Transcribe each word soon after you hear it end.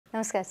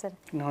नमस्कार सर।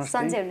 नमस्ते।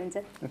 सन्चै हुनुहुन्छ?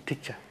 ठिक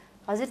छ।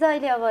 हजुर त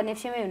अहिले अब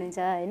नेप्सेमै हुनुहुन्छ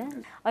हैन?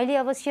 अहिले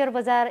अब शेयर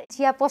बजार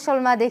चिया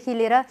पसलमादेखि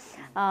लिएर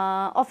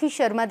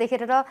अफिसहरूमा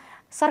देखेर र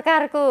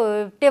सरकारको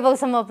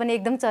टेबलसम्म पनि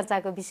एकदम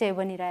चर्चाको विषय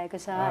बनिरहेको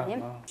छ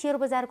हैन? शेयर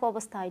बजारको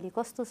अवस्था अहिले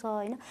कस्तो छ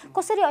हैन?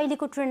 कसरी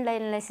अहिलेको ट्रेन्डलाई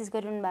एनालाइसिस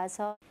गरिरहनु भएको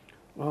छ?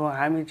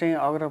 हामी चाहिँ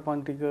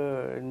अग्रपन्थीको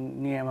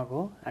नियामक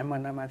हो।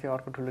 हामीभन्दा माथि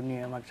अर्को ठुलो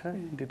नियामक छ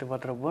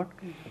धितोपत्र बोर्ड।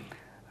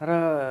 र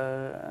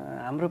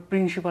हाम्रो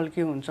प्रिन्सिपल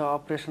के हुन्छ,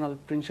 अपरेसनल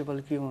प्रिन्सिपल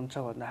के हुन्छ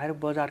भन्दाखेरि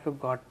बजारको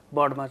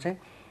बढमा चाहिँ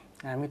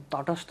हामी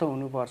तटस्थ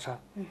हुनुपर्छ।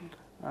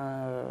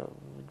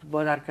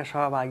 बजारका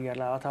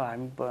सहभागीहरूलाई अथवा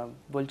हामी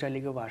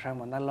बोलचालीको भाषामा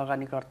भन्दा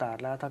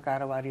लगानीकर्ताहरूलाई अथवा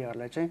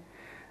कारोबारीहरूलाई चाहिँ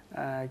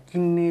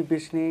किन्ने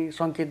बेच्ने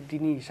सङ्केत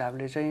दिने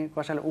हिसाबले चाहिँ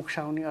कसैलाई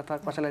उक्साउने अथवा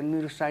कसैलाई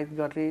निरुत्साहित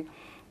गर्ने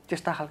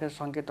त्यस्ता खालका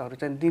सङ्केतहरू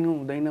चाहिँ दिनु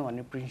हुँदैन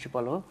भन्ने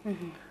प्रिन्सिपल हो।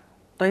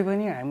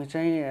 तैपनि हामी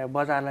चाहिँ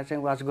बजारलाई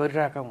चाहिँ वाच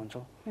गरिरहेका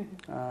हुन्छौँ।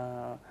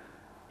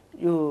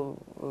 यो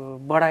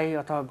बढाइ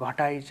अथवा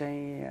घटाइ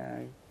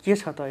चाहिँ के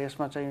छ त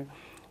यसमा चाहिँ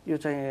यो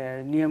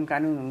चाहिँ नियम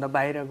कानुनभन्दा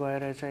बाहिर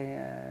गएर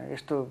चाहिँ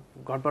यस्तो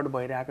घटबड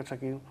भइरहेको छ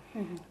कि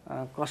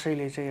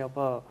कसैले चाहिँ अब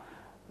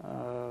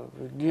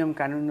नियम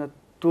कानुन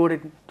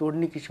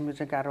तोड्ने किसिमले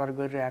चाहिँ कारोबार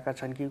गरिरहेका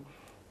छन् कि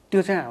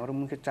त्यो चाहिँ हाम्रो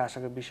मुख्य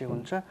चासोको विषय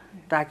हुन्छ।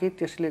 ताकि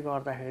त्यसले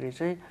गर्दाखेरि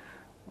चाहिँ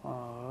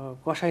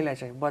कसैलाई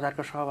चाहिँ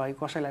बजारको सहभागी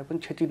कसैलाई पनि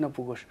क्षति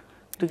नपुगोस्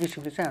त्यो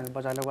किसिमले चाहिँ हामी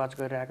बजारलाई वाच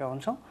गरिरहेका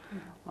हुन्छौँ।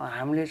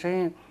 हामीले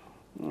चाहिँ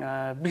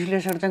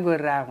विश्लेषण चाहिँ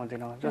गरिरहेको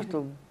हुँदैनौँ। जस्तो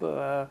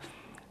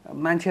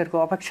मान्छेहरूको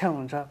अपेक्षा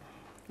हुन्छ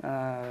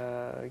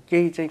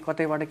केही चाहिँ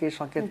कतैबाट केही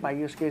सङ्केत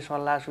पाइयोस्, केही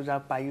सल्लाह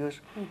सुझाव पाइयोस्,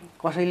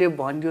 कसैले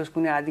भनिदियोस्,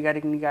 कुनै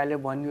आधिकारिक निकायले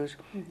भनिदियोस्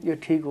यो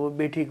ठिक हो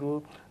बेठिक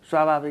हो,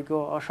 स्वाभाविक हो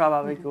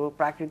अस्वाभाविक हो,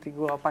 प्राकृतिक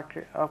हो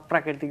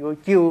अप्राकृतिक हो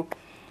के हो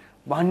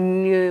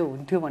भन्ने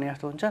हुन्थ्यो भने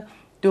जस्तो हुन्छ।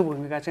 त्यो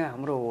भूमिका चाहिँ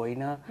हाम्रो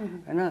होइन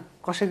हैन,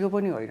 कसैको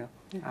पनि होइन।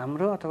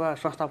 हाम्रो अथवा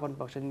संस्थापन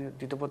पक्ष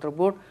धितोपत्र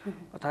बोर्ड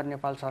अथवा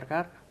नेपाल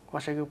सरकार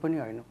कसैको पनि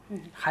होइन।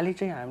 खालि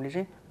चाहिँ हामीले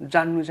चाहिँ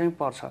जान्नु चाहिँ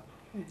पर्छ।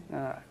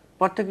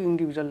 प्रत्येक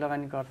इन्डिभिजुअल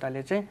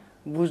लगानीकर्ताले चाहिँ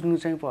बुझ्नु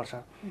चाहिँ पर्छ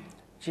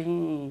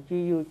चाहिँ कि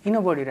यो किन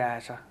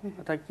बढिरहेछ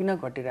अथवा किन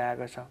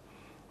घटिरहेको छ,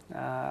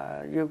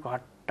 यो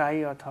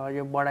घटाइ अथवा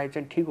यो बढाइ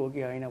चाहिँ ठिक हो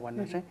कि होइन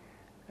भनेर चाहिँ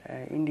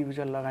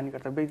इन्डिभिजुअल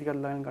लगानीकर्ता व्यक्तिगत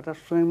लगानीकर्ता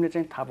स्वयंले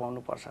चाहिँ थाहा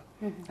पाउनुपर्छ।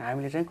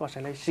 हामीले चाहिँ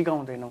कसैलाई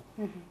सिकाउँदैनौँ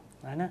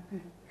हैन,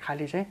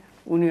 खालि चाहिँ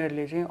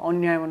उनीहरूले चाहिँ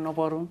अन्यायमा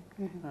नपरुन्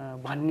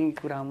भन्ने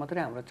कुरा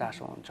मात्रै हाम्रो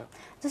चासो हुन्छ।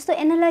 जस्तो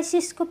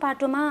एनालाइसिसको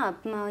पाटोमा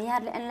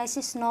यहाँहरूले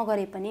एनालाइसिस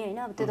नगरे पनि हैन,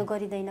 अब त्यो त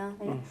गरिँदैन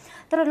हैन,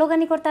 तर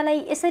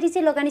लगानीकर्तालाई यसरी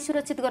चाहिँ लगानी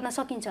सुरक्षित गर्न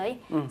सकिन्छ है।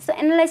 जस्तो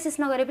एनालाइसिस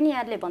नगरे पनि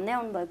यहाँहरूले भन्दै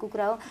आउनुभएको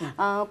कुरा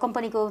हो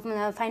कम्पनीको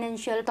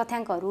फाइनेन्सियल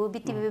तथ्याङ्कहरू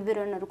वित्तीय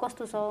विवरणहरू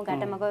कस्तो छ,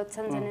 घाटामा गएको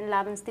छन् छैनन्,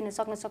 लाभांश दिन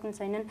सक्ने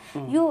छैनन्,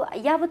 यो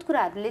यावत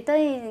कुराहरूले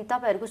चाहिँ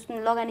तपाईँहरूको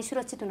लगानी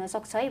सुरक्षित हुन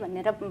सक्छ है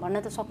भनेर भन्न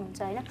त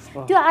सक्नुहुन्छ हैन।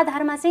 त्यो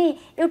आधारमा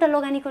चाहिँ एउटा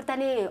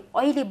लगानीकर्ताले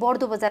अहिले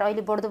बढ्दो बजार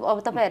अब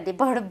तपाईँहरूले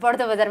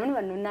बढ्दो बजार पनि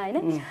भन्नुहुन्न हैन,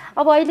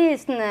 अब अहिले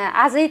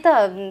आजै त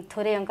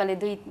थोरै अङ्कले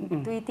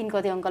दुई तीन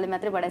कति अङ्कले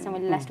मात्रै बढाएको छ,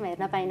 मैले लास्टमा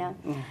हेर्न पाइनँ।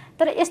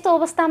 तर यस्तो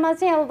अवस्थामा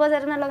चाहिँ अब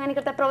बजारमा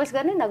लगानीकर्ता प्रवेश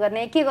गर्ने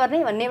नगर्ने के गर्ने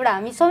भन्ने एउटा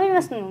हामी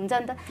सबैमा हुन्छ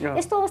नि त।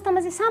 यस्तो अवस्थामा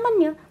चाहिँ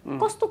सामान्य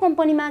कस्तो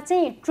कम्पनीमा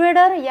चाहिँ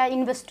ट्रेडर या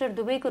इन्भेस्टर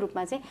दुवैको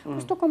रूपमा चाहिँ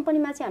कस्तो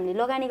कम्पनीमा चाहिँ हामीले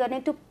लगानी गर्ने,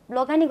 त्यो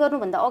लगानी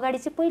गर्नुभन्दा अगाडि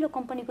चाहिँ पहिलो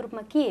कम्पनीको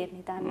रूपमा के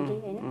हेर्ने त हामीले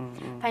हैन,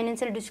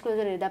 फाइनेन्सियल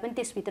डिस्क्लोजर हेर्दा पनि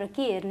त्यसभित्र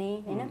के हेर्ने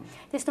हैन,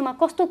 त्यस्तोमा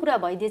कस्तो कुरा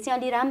भइदिए चाहिँ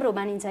अलि राम्रो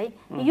मानिन्छ है,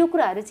 यो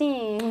कुराहरू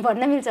चाहिँ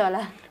भन्न मिल्छ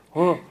होला।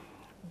 हो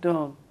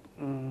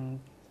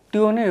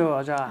त्यो नै हो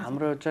अझ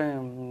हाम्रो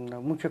चाहिँ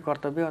मुख्य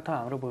कर्तव्य अथवा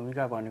हाम्रो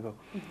भूमिका भनेको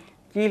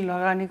कि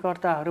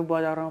लगानीकर्ताहरू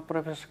बजारमा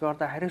प्रवेश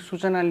गर्दाखेरि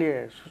सूचना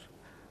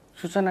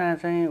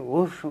चाहिँ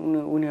होस्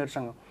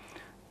उनीहरूसँग,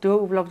 त्यो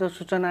उपलब्ध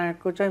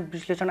सूचनाको चाहिँ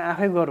विश्लेषण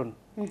आफै गरून्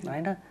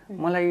हैन,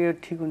 मलाई यो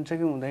ठिक हुन्छ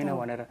कि हुँदैन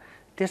भनेर।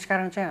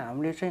 त्यसकारण चाहिँ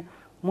हामीले चाहिँ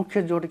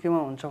मुख्य जोड केमा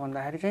हुन्छ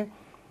भन्दाखेरि चाहिँ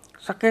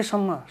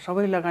सकेसम्म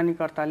सबै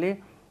लगानीकर्ताले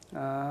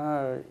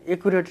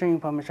एकुरेट चाहिँ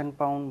इन्फर्मेसन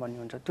पाउन् भन्ने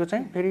हुन्छ। त्यो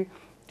चाहिँ फेरि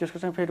त्यसको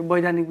चाहिँ फेरि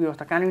वैधानिक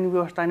व्यवस्था कानुनी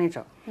व्यवस्था नै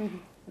छ।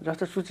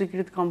 जस्तो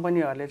सूचीकृत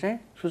कम्पनीहरूले चाहिँ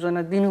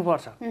सूचना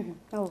दिनुपर्छ,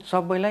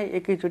 सबैलाई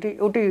एकैचोटि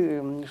एउटै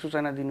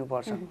सूचना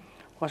दिनुपर्छ।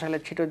 कसैलाई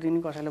छिटो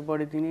दिने, कसैलाई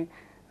बढी दिने,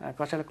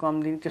 कसैलाई कम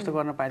दिने त्यस्तो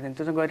गर्न पाइँदैन।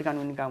 त्यो चाहिँ गैर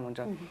कानुनी काम हुन्छ।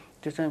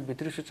 त्यो चाहिँ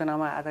भित्री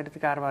सूचनामा आधारित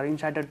कारोबार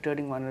इन्साइडर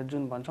ट्रेडिङ भनेर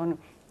जुन भन्छौँ नि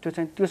त्यो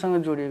चाहिँ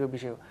त्योसँग जोडिएको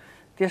विषय हो।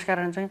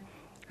 त्यसकारण चाहिँ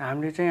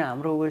हामीले चाहिँ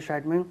हाम्रो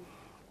वेबसाइटमै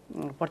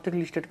प्रत्येक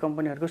लिस्टेड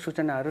कम्पनीहरूको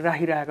सूचनाहरू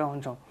राखिरहेका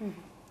हुन्छौँ।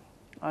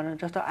 अनि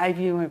जस्तो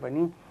आइपिओमै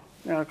पनि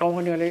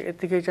कम्पनीहरूले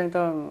यत्तिकै चाहिँ त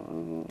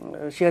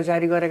सेयर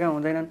जारी गरेका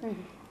हुँदैनन्।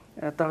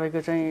 तपाईँको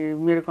चाहिँ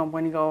मेरो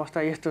कम्पनीको अवस्था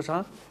यस्तो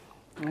छ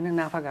हैन,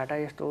 नाफाघाटा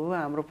यस्तो हो,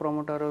 हाम्रो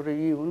प्रमोटरहरू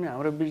यी हुन्,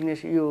 हाम्रो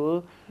बिजनेस यो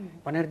हो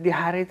भनेर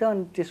देखाएरै त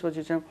अनि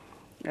त्यसपछि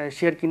चाहिँ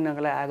सेयर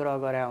किन्नको लागि आग्रह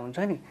गरे हुन्छ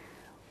नि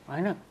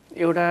हैन।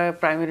 एउटा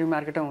प्राइमेरी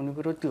मार्केटमा हुने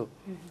कुरो त्यो।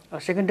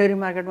 सेकेन्डरी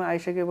मार्केटमा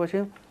आइसकेपछि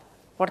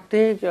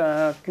प्रत्येक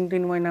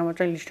 3 महिनामा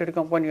चाहिँ लिस्टेड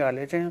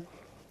कम्पनीहरूले चाहिँ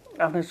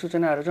आफ्नो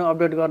सूचनाहरू चाहिँ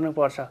अपडेट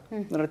गर्नुपर्छ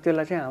र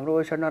त्यसलाई चाहिँ हाम्रो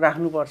वेबसाइटमा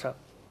राख्नुपर्छ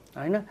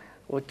हैन।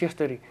 हो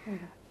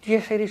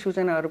त्यसरी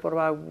सूचनाहरू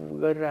प्रभाव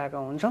गरिरहेका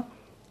हुन्छौँ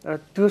र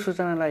त्यो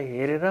सूचनालाई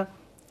हेरेर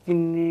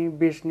किन्ने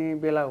बेच्ने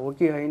बेला हो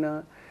कि होइन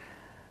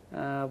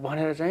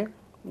भनेर चाहिँ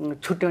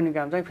छुट्याउने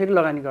काम चाहिँ फेरि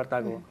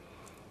लगानीकर्ताको हो।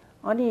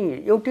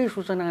 अनि एउटै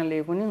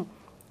सूचनाले पनि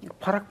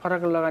फरक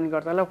फरक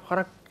लगानीकर्तालाई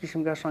फरक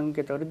किसिमका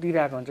सङ्केतहरू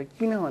दिइरहेको हुन्छ।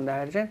 किन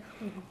भन्दाखेरि चाहिँ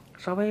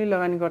सबै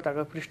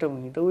लगानीकर्ताको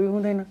पृष्ठभूमि त उयो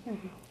हुँदैन।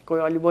 कोही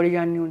अलि बढी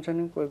जान्ने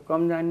हुन्छन्, कोही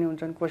कम जान्ने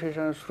हुन्छन्,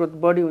 कसैसँग स्रोत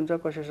बढी हुन्छ,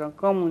 कसैसँग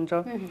कम हुन्छ,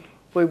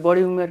 कोही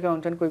बढी उमेरका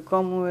हुन्छन्, कोही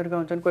कम उमेरका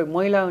हुन्छन्, कोही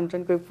महिला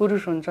हुन्छन्, कोही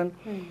पुरुष हुन्छन्।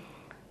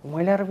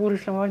 महिला र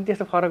पुरुषमा पनि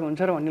त्यस्तो फरक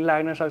हुन्छ र भन्ने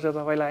लाग्न सक्छ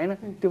तपाईँलाई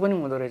होइन, त्यो पनि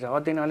हुँदो रहेछ।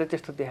 अध्ययनले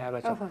त्यस्तो देखाएको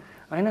छ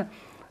होइन।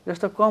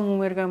 जस्तो कम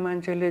उमेरका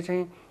मान्छेले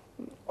चाहिँ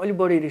अलिक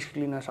बढी रिस्क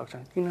लिन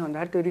सक्छन्, किन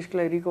भन्दाखेरि त्यो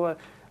रिस्कलाई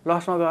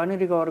लसमा गयो भने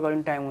रिकभर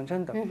गर्ने टाइम हुन्छ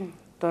नि त।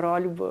 तर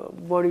अलिक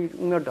बढी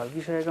उमेर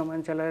ढल्किसकेको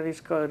मान्छेलाई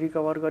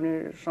रिकभर गर्ने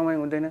समय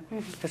हुँदैन,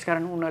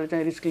 त्यसकारण उनीहरूले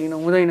चाहिँ रिस्क लिन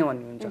हुँदैन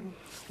भन्ने हुन्छ।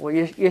 हो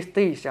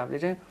यस्तै हिसाबले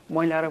चाहिँ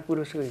महिला र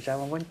पुरुषको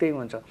हिसाबमा पनि त्यही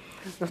हुन्छ।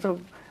 जस्तो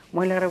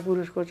महिला र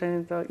पुरुषको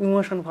चाहिँ त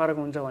इमोसन फरक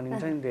हुन्छ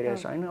भनिन्छ नि धेरै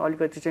जस्तो होइन।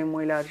 अलिकति चाहिँ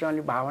महिलाहरू चाहिँ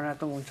अलिक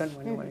भावनात्मक हुन्छन्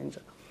भन्ने भनिन्छ।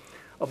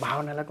 अब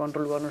भावनालाई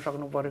कन्ट्रोल गर्न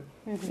सक्नु पर्यो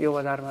यो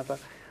बजारमा त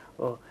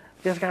हो।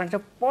 त्यसकारण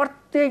चाहिँ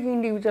प्रत्येक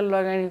इन्डिभिजुअल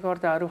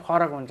लगानीकर्ताहरू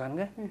फरक हुन्छन्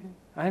क्या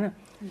होइन।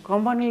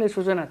 कम्पनीले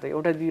सूचना त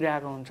एउटा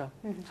दिइरहेको हुन्छ,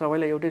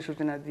 सबैलाई एउटै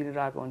सूचना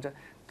दिइरहेको हुन्छ,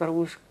 तर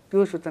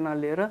त्यो सूचना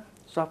लिएर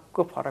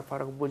सबको फरक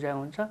फरक बुझाइ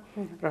हुन्छ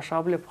र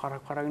सबले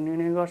फरक फरक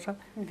निर्णय गर्छ।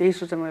 त्यही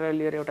सूचनालाई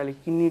लिएर एउटाले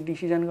किन्ने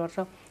डिसिजन गर्छ,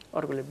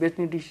 अर्कोले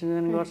बेच्ने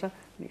डिसिजन गर्छ।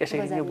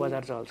 यसरी नै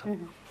बजार चल्छ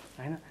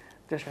होइन।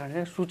 त्यस कारण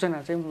चाहिँ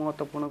सूचना चाहिँ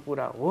महत्त्वपूर्ण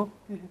कुरा हो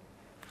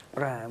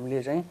र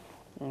हामीले चाहिँ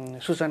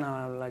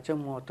सूचनालाई चाहिँ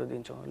महत्त्व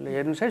दिन्छौँ।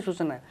 हेर्नुहोस् है,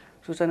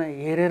 सूचना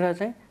हेरेर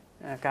चाहिँ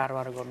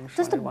कारोबार गर्नुहोस्।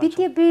 जस्तो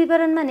वित्तीय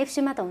विवरणमा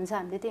नेप्सीमा त हुन्छ,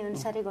 हामीले त्यही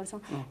अनुसारै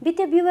गर्छौँ।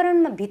 वित्तीय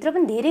विवरणमा भित्र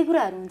पनि धेरै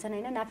कुराहरू हुन्छन्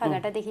होइन।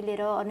 नाफाघाटादेखि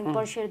लिएर अर्निङ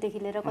पर सेयरदेखि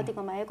लिएर कति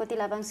कमायो, कति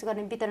लाभांश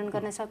गर्ने वितरण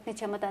गर्न सक्ने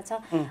क्षमता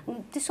छ,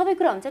 त्यो सबै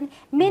कुरा हुन्छ नि।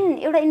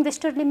 मेन एउटा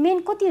इन्भेस्टरले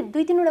मेन कति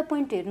 2-3वटा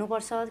पोइन्ट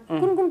हेर्नुपर्छ,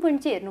 कुन कुन पोइन्ट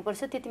चाहिँ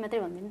हेर्नुपर्छ त्यति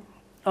मात्रै भनिदिनु।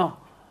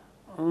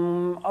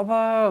 अब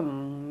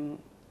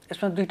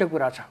यसमा दुईटा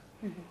कुरा छ।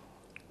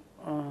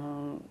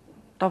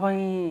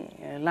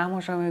 तपाईँ लामो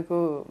समयको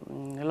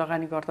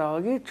लगानीकर्ता हो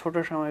कि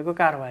छोटो समयको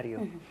कारोबारी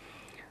हो।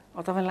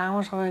 अब तपाईँ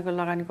लामो समयको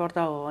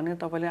लगानीकर्ता हो भने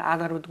तपाईँले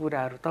आधारभूत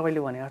कुराहरू तपाईँले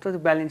भने जस्तो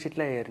त्यो ब्यालेन्स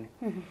सिटलाई हेर्ने,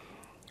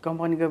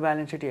 कम्पनीको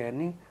ब्यालेन्स सिट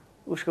हेर्ने,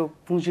 उसको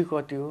पुँजी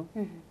कति हो,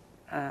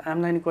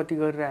 आम्दानी कति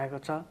गरिरहेको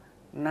छ,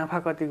 नाफा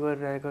कति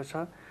गरिरहेको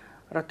छ,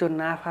 र त्यो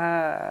नाफा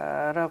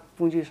र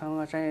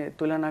पुँजीसँग चाहिँ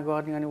तुलना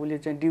गर्ने अनि उसले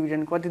चाहिँ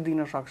डिभिडेन्ड कति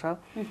दिन सक्छ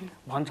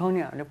भन्छौँ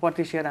नि हामीले।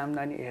 प्रति सेयर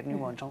आम्दानी हेर्ने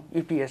भन्छौँ,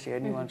 इपिएस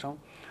हेर्ने भन्छौँ।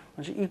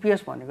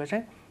 इपिएस भनेको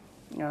चाहिँ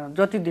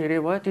जति धेरै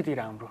भयो त्यति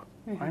राम्रो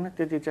होइन,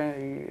 त्यति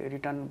चाहिँ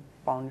रिटर्न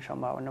पाउने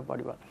सम्भावना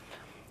बढी भयो।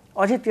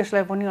 अझै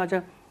त्यसलाई पनि अझ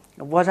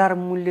बजार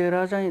मूल्य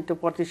र चाहिँ त्यो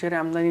प्रति सेयर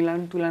आम्दानीलाई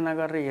पनि तुलना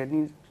गरेर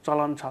हेर्ने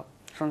चलन छ,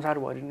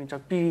 संसारभरि नै छ।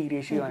 पी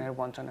रेसियो भनेर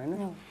भन्छन् होइन।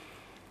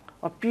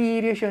 अब पी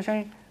रेसियो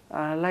चाहिँ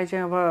लाई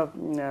चाहिँ अब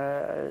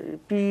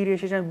पी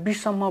रेसियो चाहिँ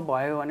 20 सम्म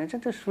भयो भने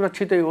चाहिँ त्यो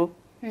सुरक्षितै हो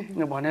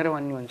भनेर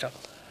भन्ने हुन्छ।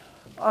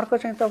 अर्को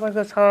चाहिँ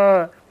तपाईँको छ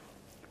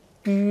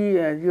पी,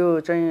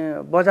 यो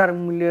चाहिँ बजार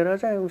मूल्य र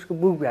चाहिँ उसको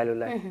बुक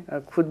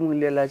भ्यालुलाई, खुद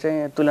मूल्यलाई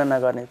चाहिँ तुलना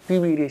गर्ने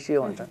पिबी रेसियो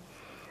भन्छ।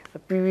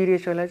 पिबी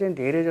रेसियोलाई चाहिँ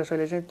धेरै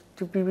जसोले चाहिँ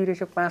त्यो पिबी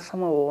रेसियो 5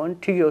 सम्म हो भने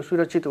ठिकै हो,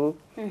 सुरक्षित हो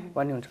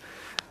भन्ने हुन्छ।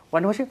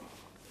 भनेपछि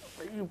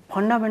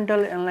फन्डामेन्टल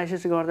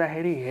एनालाइसिस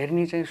गर्दाखेरि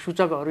हेर्ने चाहिँ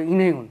सूचकहरू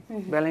यिनै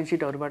हुन्, ब्यालेन्स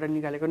सिटहरूबाट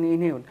निकालेको नि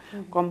यिनै हुन्।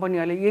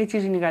 कम्पनीहरूले यही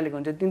चिज निकालेको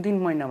हुन्छ 3-3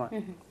 महिनामा,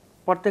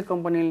 प्रत्येक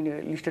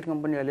कम्पनीले, लिस्टेड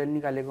कम्पनीहरूले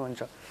निकालेको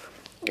हुन्छ।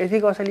 यदि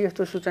कसैले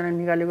यस्तो सूचना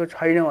निकालेको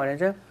छैन भने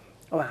चाहिँ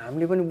अब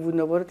हामीले पनि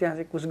बुझ्नु पऱ्यो त्यहाँ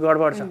चाहिँ कुछ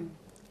गडबड छ,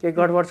 केही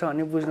गडबड छ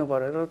भने बुझ्नु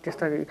पऱ्यो र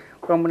त्यस्ता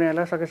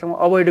कम्पनीहरूलाई सकेसम्म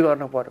अभोइड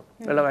गर्नु पऱ्यो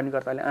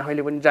लगानीकर्ताले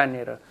आफैले पनि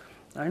जानेर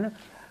होइन।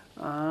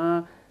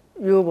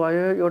 यो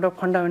भयो एउटा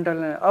फन्डामेन्टल।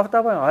 अब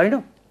तपाईँ होइन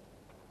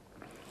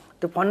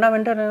त्यो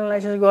फन्डामेन्टल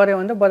एनालाइसिस गऱ्यो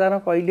भने त बजारमा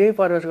कहिल्यै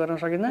प्रवेश गर्न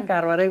सकिँदैन,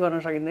 कारोबारै गर्न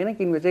सकिँदैन,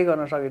 किनबेचै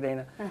गर्न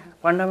सकिँदैन।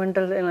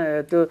 फन्डामेन्टल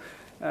त्यो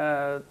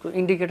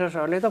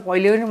इन्डिकेटर्सहरूले त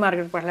कहिले पनि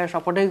मार्केट प्राइसलाई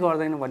सपोर्टै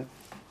गर्दैन भने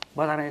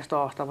बजारमा यस्तो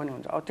अवस्था पनि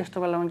हुन्छ। अब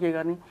त्यस्तो बेलामा के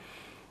गर्ने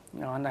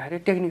भन्दाखेरि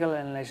टेक्निकल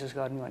एनालाइसिस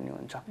गर्ने भन्ने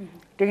हुन्छ।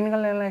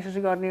 टेक्निकल एनालाइसिस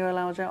गर्ने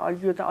बेलामा चाहिँ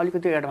यो त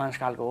अलिकति एडभान्स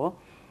खालको हो,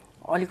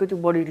 अलिकति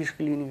बढी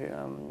रिस्क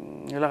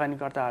लिने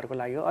लगानीकर्ताहरूको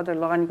लागि हो। अझ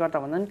लगानीकर्ता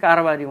भन्दा पनि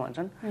कारोबारी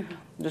भन्छन्,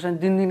 जसमा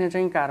दिनदिनै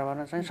चाहिँ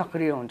कारोबारमा चाहिँ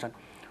सक्रिय हुन्छन्।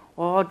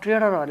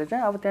 ट्रेडरहरूले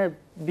चाहिँ अब त्यहाँ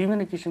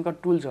विभिन्न किसिमका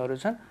टुल्सहरू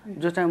छन्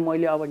जो चाहिँ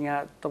मैले अब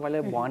यहाँ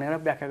तपाईँलाई भनेर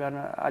व्याख्या गर्न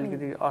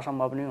अलिकति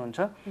असम्भव नै हुन्छ।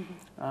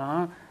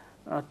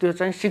 त्यो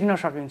चाहिँ सिक्न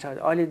सकिन्छ।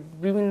 अहिले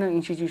विभिन्न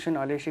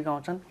इन्स्टिट्युसनहरूले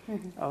सिकाउँछन्।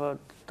 अब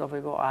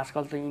तपाईँको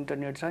आजकल त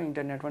इन्टरनेट छ,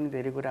 इन्टरनेट पनि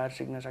धेरै कुराहरू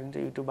सिक्न सकिन्छ,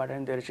 युट्युबबाट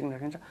पनि धेरै सिक्न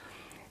सकिन्छ।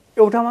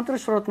 एउटा मात्रै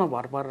स्रोतमा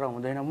भर परेर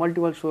हुँदैन,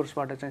 मल्टिपल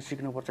सोर्सबाट चाहिँ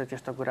सिक्नुपर्छ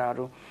त्यस्ता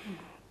कुराहरू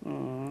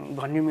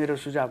भन्ने मेरो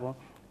सुझाव हो।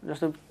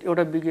 जस्तो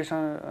एउटा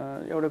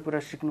विज्ञसँग एउटा कुरा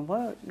सिक्नु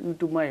भयो,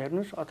 युट्युबमा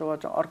हेर्नुहोस्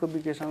अथवा अर्को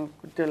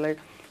विज्ञसँग त्यसलाई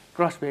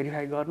क्रस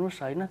भेरिफाई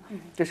गर्नुहोस् होइन।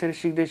 त्यसरी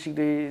सिक्दै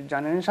सिक्दै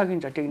जान नै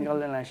सकिन्छ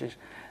टेक्निकल एनालाइसिस।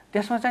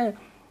 त्यसमा चाहिँ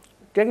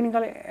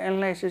टेक्निकल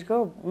एनालाइसिसको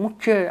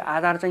मुख्य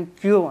आधार चाहिँ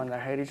के हो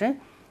भन्दाखेरि चाहिँ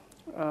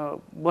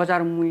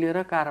बजार मूल्य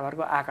र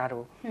कारोबारको आकार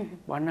हो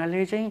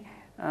भन्नाले चाहिँ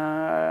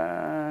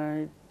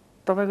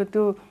तपाईँको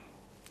त्यो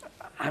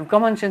हामी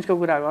कमन सेन्सको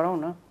कुरा गरौँ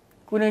न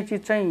कुनै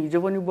चिज चाहिँ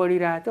हिजो पनि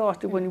बढिरहेको थियो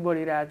अस्ति पनि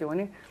बढिरहेको थियो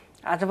भने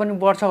आज पनि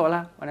बढ्छ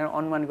होला भनेर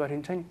अनुमान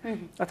गरिन्छ नि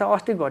अथवा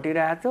अस्ति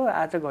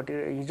घटिरहेको थियो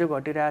हिजो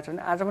घटिरहेको छ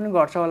भने आज पनि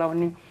घट्छ होला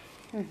भन्ने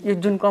यो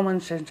जुन कमन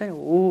सेन्स चाहिँ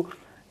हो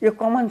यो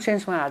कमन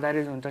सेन्समा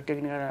आधारित हुन्छ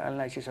टेक्निकल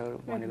एनालाइसिसहरू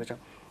भनेको छ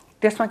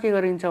त्यसमा के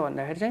गरिन्छ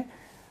भन्दाखेरि चाहिँ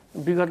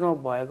विगतमा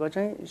भएको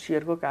चाहिँ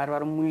सेयरको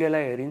कारोबार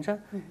मूल्यलाई हेरिन्छ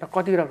र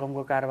कति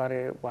रकमको कारोबार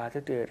भएको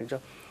थियो त्यो हेरिन्छ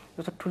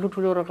जस्तो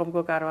ठुलो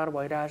रकमको कारोबार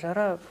भइरहेछ र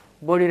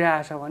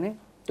बढिरहेछ भने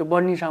त्यो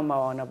बढ्ने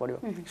सम्भावना बढ्यो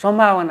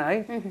सम्भावना है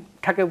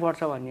ठ्याक्कै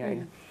बढ्छ भन्ने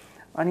होइन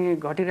अनि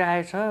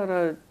घटिरहेछ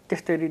र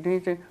त्यस्तै नै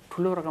चाहिँ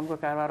ठुलो रकमको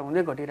कारोबार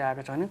हुँदै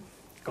घटिरहेको छ भने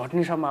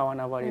घट्ने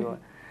सम्भावना बढी हो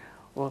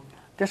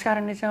त्यस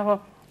कारणले चाहिँ अब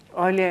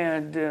अहिले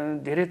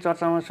धेरै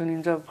चर्चामा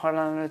सुनिन्छ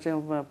फलाना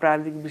चाहिँ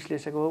प्राविधिक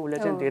विश्लेषक हो उसले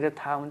चाहिँ धेरै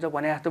थाहा हुन्छ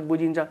भने जस्तो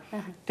बुझिन्छ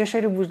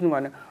त्यसरी बुझ्नु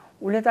भएन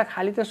उसले त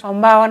खालि त्यो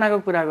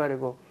सम्भावनाको कुरा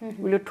गरेको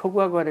उसले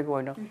ठोकुवा गरेको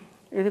होइन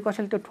यदि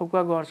कसैले त्यो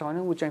ठोकुवा गर्छ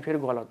भने ऊ चाहिँ फेरि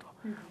गलत हो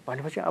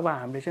भनेपछि अब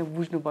हामीले चाहिँ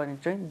बुझ्नुपर्ने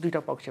चाहिँ दुईटा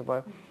पक्ष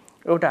भयो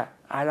एउटा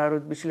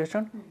आधारभूत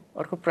विश्लेषण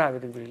अर्को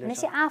प्राविधिक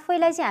विश्लेषण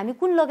आफैलाई चाहिँ हामी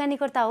कुन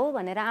लगानीकर्ता हो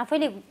भनेर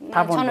आफैले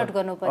छनौट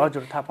गर्नु पर्यो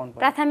हजुर थाहा पाउनु पर्यो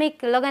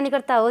प्राथमिक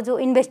लगानीकर्ता हो जो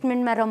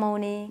इन्भेस्टमेन्टमा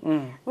रमाउने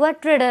वा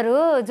ट्रेडर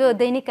हो जो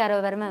दैनिक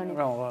कारोबारमा हुने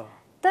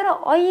तर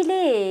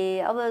अहिले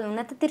अब हुन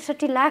त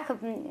 63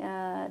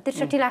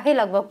 लाखै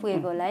लगभग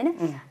पुगेको होला हैन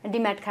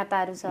डिम्याट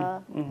खाताहरू छ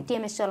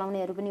टिएमएस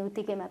चलाउनेहरू पनि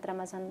उत्तिकै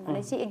मात्रामा छन्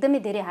भनेपछि एकदमै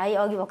धेरै हाई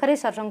अघि भर्खरै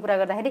सरसँग कुरा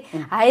गर्दाखेरि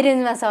हाई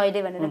रेन्जमा छ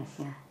अहिले भनेर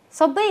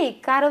सबै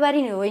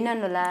कारोबारी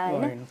होइनन् होला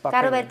हैन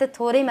कारोबारी त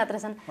थोरै मात्र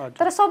छन्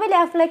तर सबैले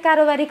आफूलाई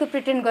कारोबारीको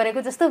प्रिटेन्ड गरेको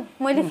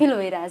जस्तो मैले फिल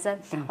भइरहेछ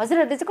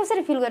हजुरहरूले चाहिँ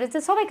कसरी फिल गरेछ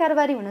सबै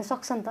कारोबारी हुन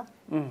सक्छन् त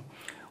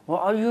हो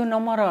अब यो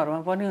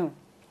नम्बरहरुमा पनि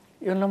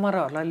यो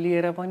नम्बरहरुलाई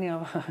लिएर पनि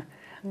अब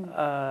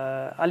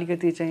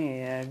अलिकति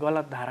चाहिँ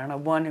गलत धारणा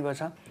बनेको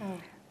छ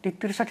ती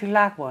 63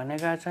 लाख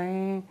भनेका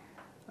चाहिँ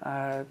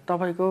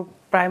तपाईको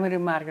प्राइमेरी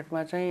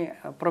मार्केटमा चाहिँ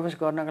प्रवेश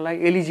गर्नका लागि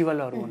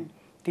एलिजिबलहरु हुन्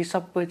ती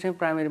सबै चाहिँ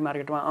प्राइमेरी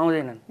मार्केटमा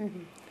आउँदैनन्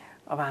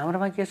अब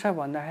हाम्रोमा के छ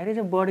भन्दाखेरि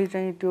चाहिँ बढी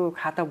चाहिँ त्यो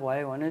खाता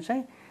भयो भने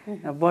चाहिँ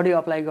बढी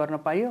अप्लाई गर्न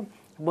पाइयो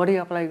बढी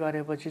अप्लाई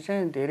गरेपछि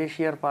चाहिँ धेरै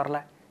शेयर पर्ला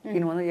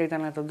किनभने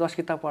एकजना त 10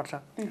 किताब पर्छ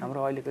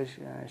हाम्रो अहिलेको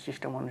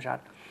सिस्टम अनुसार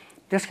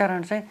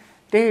त्यसकारण चाहिँ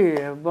त्यही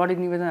बढी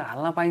निवेदन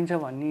हाल्न पाइन्छ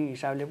भन्ने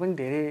हिसाबले पनि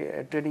धेरै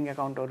ट्रेडिङ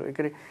एकाउन्टहरु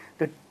एकरे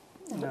त्यो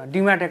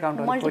डिम्याट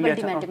एकाउन्टहरु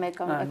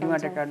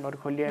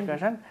खोलिएका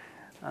छन्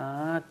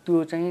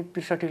त्यो चाहिँ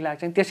 63 लाख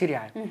चाहिँ त्यसरी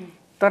आयो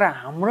तर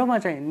हाम्रोमा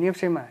चाहिँ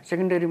नेप्सेमा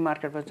सेकेन्डरी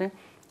मार्केटमा चाहिँ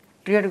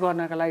ट्रेड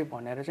गर्नका लागि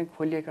भनेर चाहिँ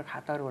खोलिएका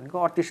खाताहरु भनेको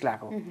 38 लाख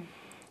हो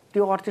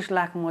त्यो 38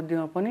 लाख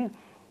मध्येमा पनि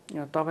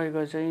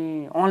तपाईको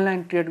चाहिँ अनलाइन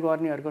ट्रेड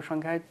गर्नेहरुको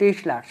संख्या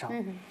 23 लाख छ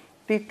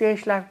ती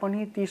 23 लाख पनि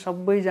ती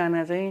सबै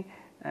जना चाहिँ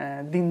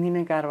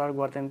दिनदिनै कारोबार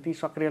गर्छन् ती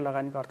सक्रिय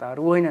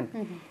लगानीकर्ताहरु होइनन्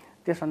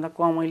त्यसभन्दा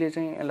कमैले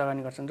चाहिँ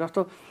लगानी गर्छन्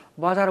जस्तो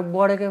बजार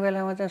बढेको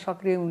बेलामा चाहिँ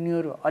सक्रिय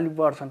हुनेहरु अलि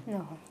बढ्छन्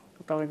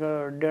तपाईको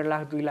 1.5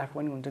 लाख 2 लाख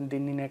पनि हुन्छन्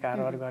दिनदिनै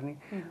कारोबार गर्ने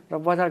र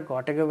बजार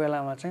घटेको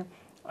बेलामा चाहिँ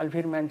अलि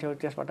फेरि मान्छेहरु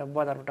त्यसबाट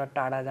बजारबाट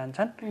टाढा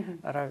जान्छन्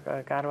र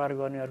कारोबार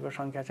गर्नेहरुको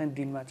संख्या चाहिँ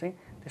दिनमा चाहिँ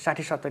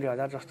 60-70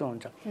 हजार जस्तो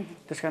हुन्छ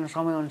त्यसकारण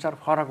समय अनुसार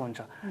फरक हुन्छ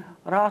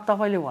र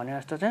तपाईले भने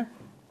जस्तो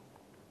चाहिँ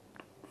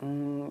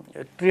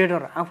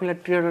ट्रेडर आफूलाई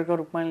ट्रेडरको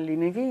रूपमा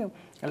लिने कि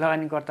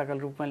लगानीकर्ताको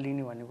रूपमा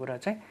लिने भन्ने कुरा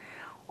चाहिँ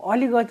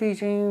अलिकति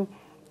चाहिँ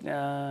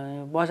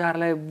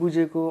बजारलाई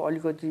बुझेको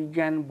अलिकति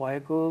ज्ञान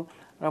भएको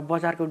र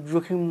बजारको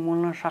जोखिम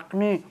मोल्न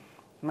सक्ने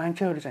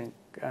मान्छेहरु चाहिँ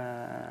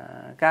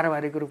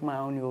कारोबारीको रूपमा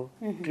आउने हो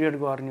ट्रेड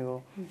गर्ने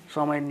हो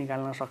समय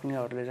निकाल्न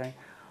सक्नेहरुले चाहिँ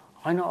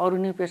हैन अरु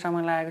नै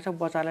पेशामा लागेको छ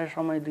बजारलाई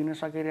समय दिन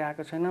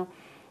सकिरहेको छैन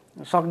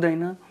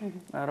सक्दैन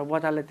र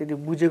बजारले त्यति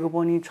बुझेको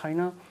पनि छैन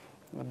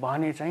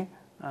भने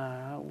चाहिँ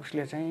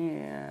उसले चाहिँ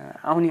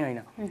आउने हैन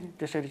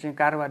त्यसरी चाहिँ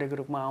कारोबारीको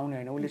रूपमा आउने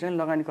हैन उले चाहिँ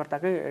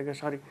लगानीकर्ताकै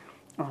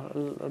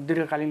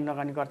दीर्घकालीन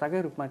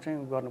लगानीकर्ताकै रूपमा चाहिँ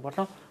गर्नुपर्छ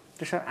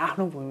त्यसरी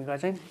आफ्नो भूमिका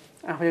चाहिँ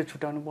आफैले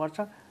छुटाउनु पर्छ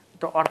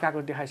त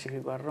अर्काको देखासिखी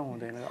गरेर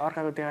हुँदैन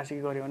अर्काको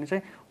देखासिखी गर्यो भने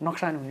चाहिँ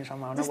नोक्सान हुने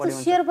सम्भावना बढी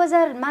हुन्छ शेयर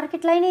बजार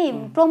मार्केटलाई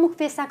नै प्रमुख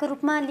पेशाको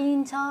रूपमा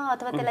लिइन्छ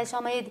अथवा त्यसलाई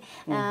समय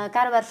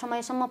कारोबार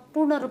समयसम्म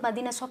पूर्ण रूपमा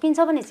दिन सकिन्छ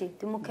भने चाहिँ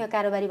त्यो मुख्य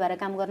कारोबारी भएर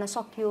काम गर्न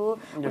सक्यो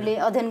उले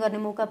अध्ययन गर्ने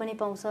मौका पनि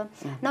पाउँछ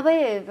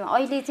नभए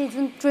अहिले चाहिँ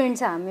जुन ट्रेन्ड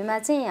छ हामीमा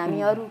चाहिँ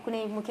हामी अरु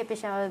कुनै मुख्य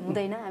पेशा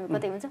हुँदैन हामी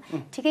कतै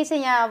हुन्छ ठिकै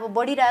छ यहाँ अब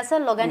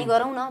बढिरहेछ लगानी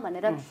गरौँ न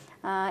भनेर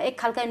एक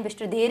खालका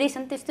इन्भेस्टर धेरै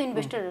छन् त्यस्तो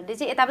इन्भेस्टरहरूले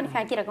चाहिँ यता पनि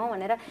फ्याँकिराखौँ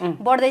भनेर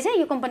बढ्दैछ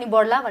यो कम्पनी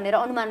बढ्ला भनेर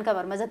अनुमानका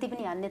भरमा जति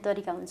पनि हाल्ने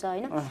तरिका हुन्छ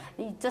हैन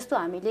जस्तो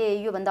हामीले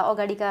यो भन्दा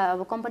अगाडिका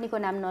अब कम्पनीको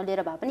नाम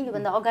नलिएर भए पनि यो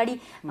भन्दा अगाडि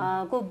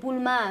को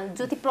बुलमा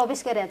जति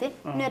प्रवेश गरेका थिए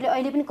उनीहरुले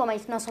अहिले पनि कमाइ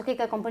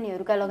नसकेका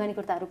कम्पनीहरुका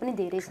लगानीकर्ताहरु पनि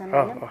धेरै छन्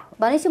हैन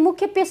भनेपछि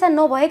मुख्य पेशा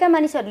नभएका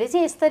मानिसहरुले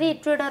चाहिँ यसरी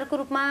ट्रेडरको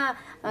रूपमा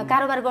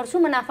कारोबार गर्छु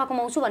म नाफा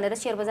कमाउँछु भनेर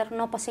शेयर बजार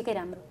नपसेकै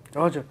राम्रो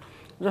हजुर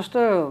जस्तो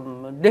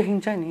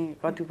देखिन्छ नि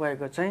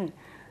कतिपयको चाहिँ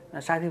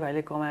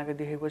साथीभाइले कमाएको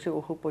देखेपछि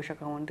ओहो पैसा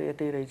कमाउनु त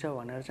यतै रहेछ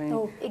भनेर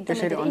चाहिँ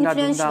त्यसरी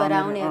अन्दाज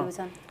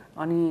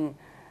अनि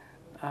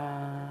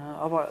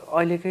अब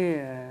अहिलेकै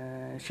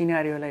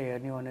सिनारियोलाई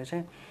हेर्ने हो भने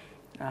चाहिँ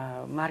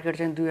मार्केट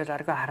चाहिँ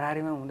 2000 को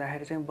हाराहारीमा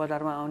हुँदाखेरि चाहिँ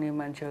बजारमा आउने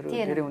मान्छेहरू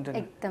धेरै हुन्थ्यो,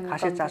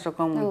 खासै चासो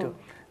कम हुन्थ्यो,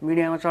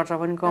 मिडियामा चर्चा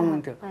पनि कम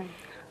हुन्थ्यो।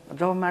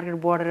 जब मार्केट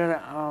बढेर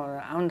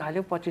आउन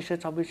थाल्यो 2500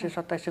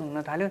 2600 2700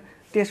 हुन थाल्यो,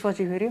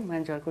 त्यसपछि फेरि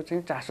मान्छेहरूको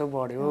चाहिँ चासो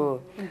बढ्यो,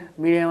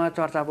 मिडियामा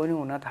चर्चा पनि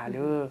हुन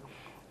थाल्यो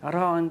र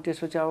अनि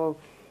त्यसपछि अब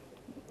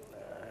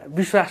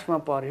विश्वासमा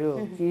पर्यो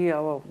कि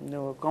अब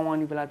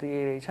कमाउने बेला त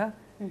यही रहेछ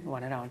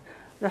भनेर आउँछ।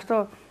 जस्तो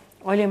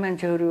अहिले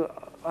मान्छेहरू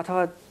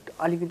अथवा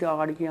अलिकति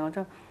अगाडि के आउँछ,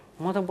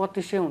 म त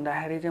 3200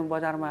 हुँदाखेरि चाहिँ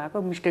बजारमा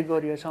आएको मिस्टेक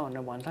गरिएछ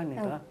भनेर भन्छ नि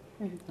त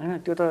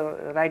होइन, त्यो त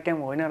राइट टाइम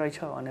होइन रहेछ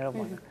भनेर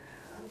भन्छ।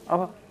 अब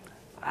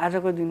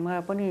आजको दिनमा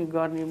पनि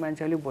गर्ने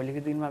मान्छेहरूले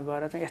भोलिको दिनमा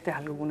गएर चाहिँ यस्तै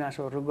खालको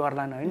गुनासोहरू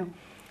गर्लान् होइन।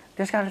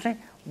 त्यस कारण चाहिँ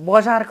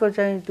बजारको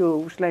चाहिँ त्यो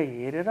उसलाई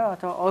हेरेर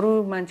अथवा अरू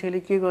मान्छेले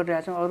के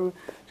गरिरहेछन्, अरू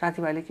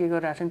साथीभाइले के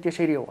गरिरहेछन्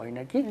त्यसरी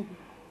होइन कि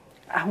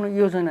आफ्नो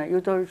योजना, यो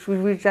त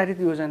सुविचारित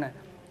योजना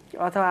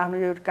अथवा आफ्नो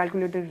यो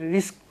क्यालकुलेटेड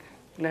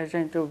रिस्कलाई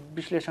चाहिँ त्यो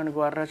विश्लेषण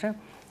गरेर चाहिँ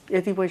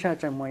यति पैसा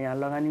चाहिँ म यहाँ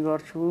लगानी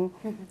गर्छु,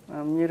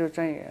 मेरो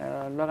चाहिँ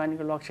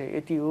लगानीको लक्ष्य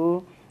यति हो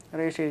र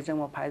यसरी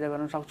चाहिँ म फाइदा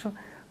गर्न सक्छु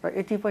र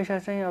यति पैसा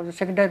चाहिँ अब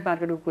सेकेन्डरी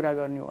मार्केटको कुरा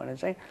गर्ने हो भने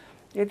चाहिँ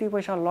यति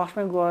पैसा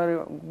लसमै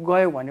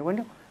गयो भने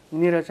पनि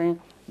मेरो चाहिँ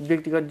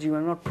व्यक्तिगत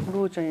जीवनमा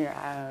ठुलो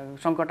चाहिँ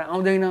सङ्कट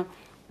आउँदैन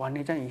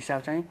भन्ने चाहिँ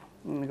हिसाब चाहिँ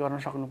गर्न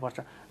सक्नुपर्छ।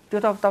 त्यो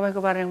त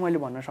तपाईँको बारेमा मैले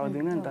भन्न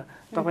सक्दिनँ नि त,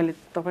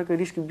 तपाईँको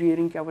रिस्क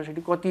बियरिङ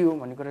क्यापेसिटी कति हो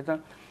भन्ने कुरा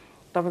त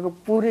तपाईँको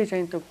पुरै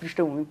चाहिँ त्यो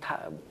पृष्ठभूमि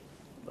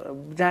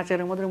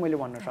जाँचेर मात्रै मैले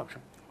भन्न सक्छु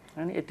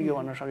होइन, यतिकै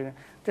भन्न सक्दिनँ।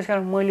 त्यस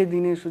कारण मैले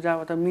दिने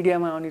सुझाव अथवा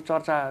मिडियामा आउने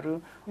चर्चाहरू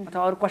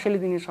अथवा अरू कसैले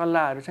दिने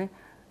सल्लाहहरू चाहिँ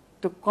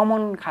त्यो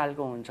कमन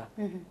खालको हुन्छ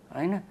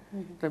होइन।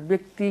 त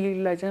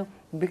व्यक्तिलाई चाहिँ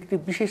व्यक्ति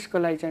विशेषको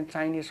लागि चाहिँ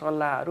चाहिने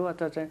सल्लाहहरू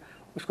अथवा चाहिँ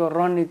उसको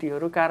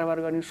रणनीतिहरू, कारोबार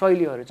गर्ने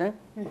शैलीहरू चाहिँ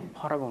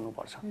फरक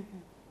हुनुपर्छ।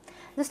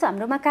 जस्तो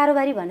हाम्रोमा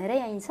कारोबारी भनेरै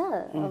आइन्छ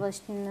अब,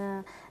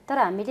 तर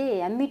हामी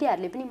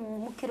मिडियाहरूले पनि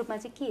मुख्य रूपमा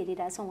चाहिँ के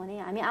हेरिरहेछौँ भने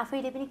हामी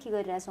आफैले पनि के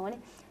गरिरहेछौँ भने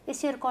यो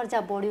सेयर कर्जा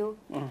बढ्यो,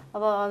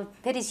 अब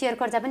फेरि सेयर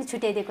कर्जा पनि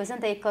छुट्याइदिएको छ नि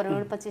त 1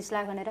 करोड 25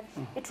 लाख भनेर,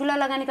 यो ठुला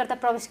लगानीकर्ता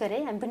प्रवेश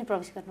गरे हामी पनि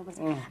प्रवेश गर्नुपर्छ।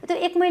 त्यो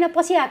 1 महिना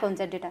पछि आएको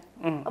हुन्छ डेटा,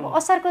 अब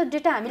असारको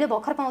डेटा हामीले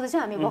भर्खर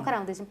पाउँदैछौँ, हामी भर्खर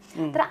आउँदैछौँ,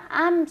 तर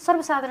आम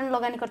सर्वसाधारण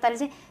लगानीकर्ताले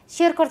चाहिँ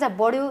सेयर कर्जा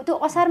बढ्यो त्यो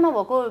असारमा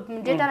भएको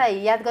डेटालाई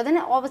याद गर्दैन,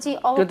 अब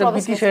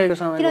प्रवेश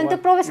किनभने त्यो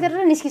प्रवेश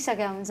गरेर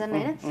निस्किसकेका हुन्छन्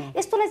होइन।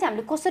 यस्तोलाई चाहिँ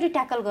हामीले कसरी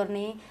ट्याकल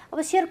गर्ने, अब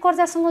सेयर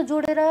कर्जासँग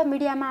जोडेर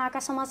मिडियामा आएका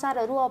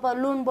समाचारहरू, अब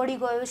लोन बढी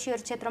गयो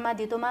सेयर क्षेत्रमा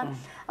धितोमा,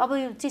 अब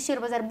चाहिँ सेयर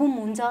बजार बुम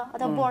हुन्छ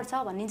अथवा बढ्छ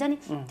भनिन्छ नि,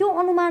 त्यो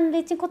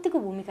अनुमानले चाहिँ कतिको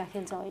भूमिका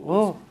खेल्छ अहिले?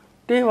 हो,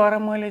 त्यही भएर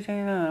मैले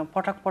चाहिँ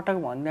पटक पटक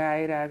भन्दै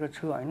आइरहेको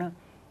छु होइन,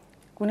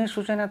 कुनै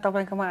सूचना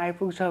तपाईँकोमा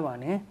आइपुग्छ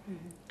भने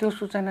त्यो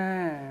सूचना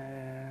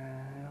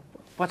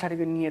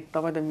पछाडिको नियत,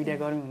 तपाईँ त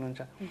मिडियाकर्मी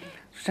हुनुहुन्छ,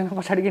 सूचना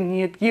पछाडिको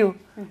नियत के हो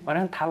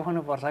भनेर थाहा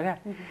पाउनुपर्छ क्या।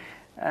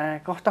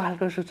 कस्तो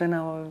खालको सूचना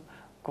हो,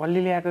 कसले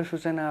ल्याएको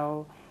सूचना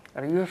हो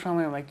र यो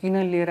समयमा किन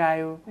लिएर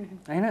आयो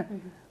होइन।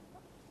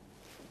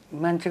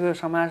 मान्छेको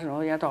समाज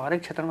हो, यहाँ त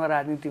हरेक क्षेत्रमा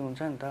राजनीति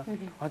हुन्छ नि त,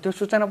 त्यो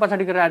सूचना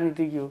पछाडिको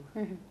राजनीति के हो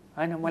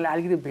होइन। मैले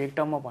अलिकति भेग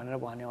टर्ममा भनेर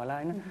भने होला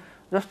होइन।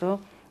 जस्तो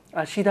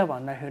सिधा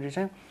भन्दाखेरि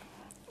चाहिँ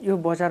यो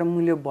बजार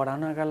मूल्य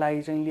बढाउनका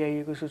लागि चाहिँ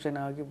ल्याइएको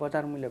सूचना हो कि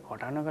बजार मूल्य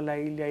घटाउनका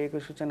लागि ल्याइएको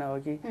सूचना हो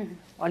कि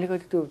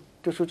अलिकति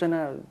त्यो सूचना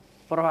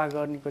प्रवाह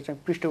गर्नेको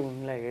चाहिँ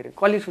पृष्ठभूमिलाई हेरेर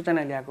कसले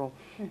सूचना ल्याएको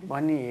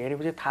भन्ने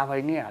हेरेपछि थाहा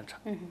भइ नै हाल्छ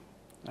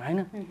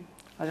होइन।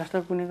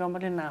 जस्तो कुनै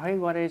कम्पनीले नाफै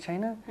गरेको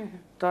छैन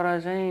तर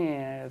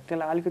चाहिँ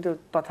त्यसलाई अलिकति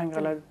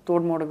तथ्याङ्कलाई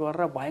तोडमोड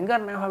गरेर भयङ्कर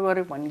नाफा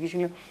गर्यो भन्ने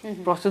किसिमले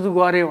प्रस्तुत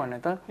गर्यो भने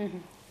त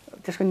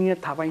त्यसको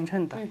नियत थाहा पाइन्छ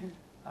नि त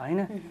होइन।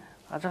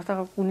 जस्तो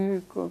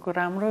कुनैको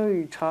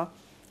राम्रै छ,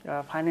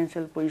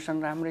 फाइनेन्सियल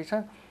पोजिसन राम्रै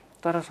छ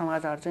तर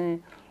समाचार चाहिँ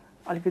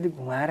अलिकति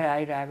घुमाएर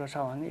आइरहेको छ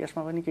भने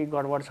यसमा पनि केही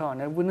गडबड छ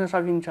भनेर बुझ्न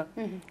सकिन्छ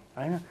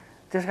होइन।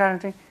 त्यसकारण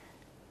चाहिँ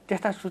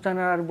त्यस्ता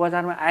सूचनाहरू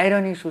बजारमा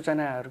आइरहने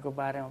सूचनाहरूको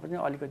बारेमा पनि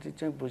अलिकति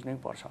चाहिँ बुझ्नै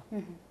पर्छ,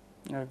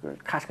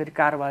 खास गरी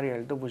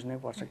कारोबारीहरूले त बुझ्नै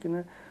पर्छ।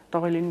 किन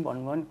तपाईँले नि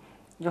भन्नुभयो नि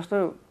जस्तो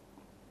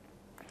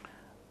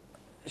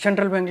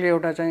सेन्ट्रल ब्याङ्कले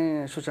एउटा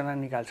चाहिँ सूचना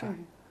निकाल्छ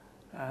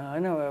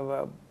होइन,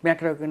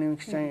 म्याक्रो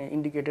इकोनोमिक्स चाहिँ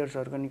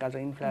इन्डिकेटर्सहरूको निकाल्छ,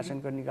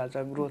 इन्फ्लेसनको निकाल्छ,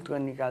 ग्रोथको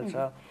निकाल्छ,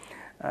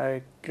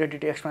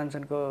 क्रेडिट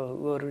एक्सपान्सनको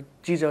उयोहरू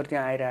चिजहरू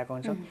त्यहाँ आइरहेको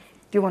हुन्छ।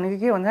 त्यो भनेको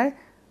के भन्दाखेरि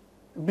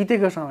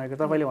बितेको समयको,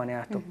 तपाईँले भने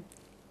जस्तो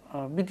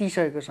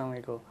बितिसकेको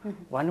समयको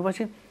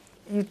भनेपछि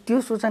त्यो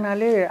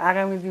सूचनाले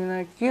आगामी दिनमा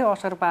के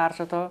असर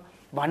पार्छ त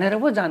भनेर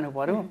पो जानु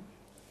पर्यो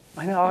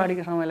होइन,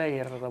 अगाडिको समयलाई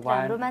हेरेर त भयो।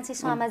 हाम्रोमा चाहिँ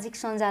सामाजिक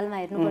सञ्जालमा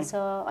हेर्नुपर्छ,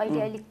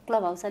 अहिले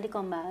क्लब हाउस अलिक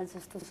कम भयो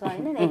जस्तो छ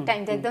होइन, एक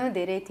टाइम त एकदमै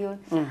धेरै थियो।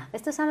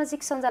 यस्तो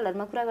सामाजिक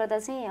सञ्जालहरूमा कुरा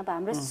गर्दा चाहिँ अब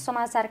हाम्रो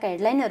समाचारका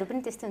हेडलाइनहरू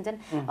पनि त्यस्तै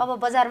हुन्छन्, अब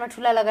बजारमा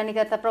ठुला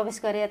लगानीकर्ता प्रवेश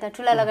गरे अथवा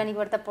ठुला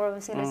लगानीकर्ता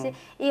प्रवेश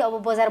गरेपछि अब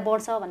बजार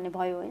बढ्छ भन्ने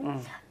भयो होइन।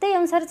 त्यही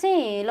अनुसार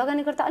चाहिँ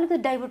लगानीकर्ता अलिकति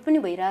डाइभर्ट पनि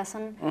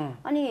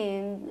भइरहेछन्। अनि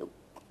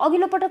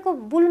अघिल्लो पटकको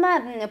बुलमा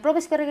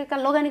प्रवेश गरेका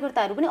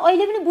लगानीकर्ताहरू पनि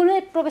अहिले पनि बुलमै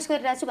प्रवेश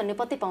गरिरहेको छु भन्ने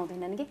पत्तै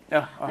पाउँदैनन् कि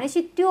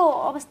भनेपछि त्यो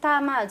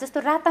अवस्थामा जस्तो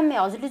राताम्य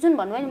हजुरले जुन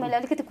भन्नुभयो नि मैले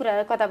अलिकति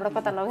कुरा कताबाट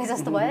कता लगेँ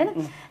जस्तो भयो होइन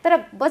तर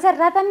बजार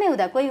राताम्य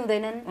हुँदा कोही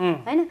हुँदैनन्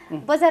होइन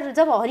बजार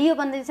जब हरियो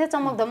बन्दैछ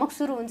चमक धमक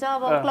सुरु हुन्छ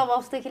अब क्लब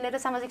हाउसदेखि लिएर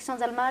सामाजिक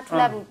सञ्जालमा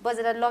ठुला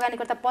बजार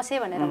लगानीकर्ता पसे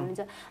भनेर हुन्छ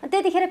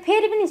त्यतिखेर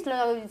फेरि पनि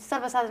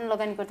सर्वसाधारण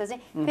लगानीकर्ता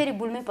चाहिँ फेरि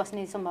बुलमै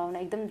पस्ने सम्भावना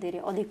एकदम धेरै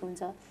अधिक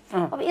हुन्छ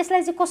अब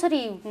यसलाई चाहिँ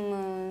कसरी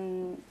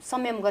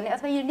संयम गर्ने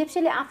अथवा यो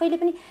नेप्सेले आफैले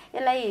पनि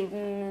यसलाई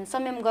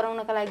संयम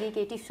गराउनका लागि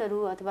केही टिप्सहरू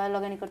अथवा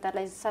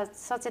लगानीकर्तालाई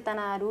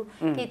सचेतनाहरू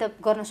केही त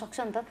गर्न सक्छ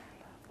नि त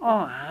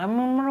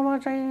हाम्रोमा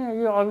चाहिँ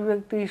यो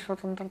अभिव्यक्ति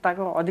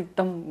स्वतन्त्रताको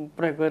अधिकतम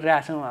प्रयोग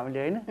गरिरहेछौँ हामीले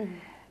होइन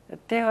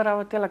त्यही भएर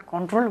अब त्यसलाई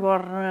कन्ट्रोल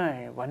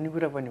गर्न भन्ने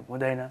कुरा पनि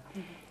हुँदैन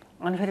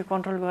अनि फेरि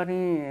कन्ट्रोल गर्ने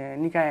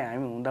निकाय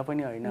हामी हुँदा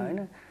पनि होइन होइन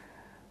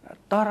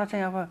तर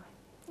चाहिँ अब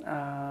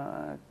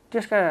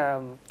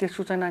त्यो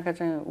सूचनाका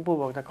चाहिँ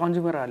उपभोक्ता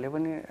कन्ज्युमरहरूले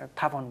पनि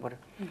थाहा पाउनु पर्यो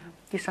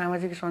कि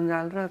सामाजिक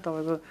सञ्जाल र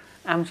तपाईँको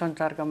आम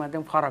सञ्चारका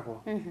माध्यम फरक हो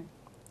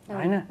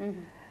होइन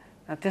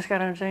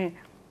त्यसकारण चाहिँ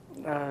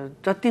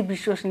जति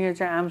विश्वसनीय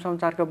चाहिँ आम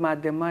सञ्चारको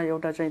माध्यममा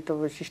एउटा चाहिँ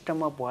तपाईँ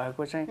सिस्टममा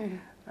भएको चाहिँ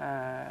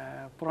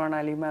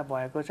प्रणालीमा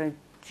भएको चाहिँ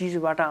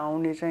चिजबाट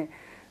आउने चाहिँ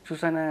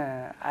सूचना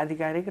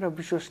आधिकारिक र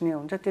विश्वसनीय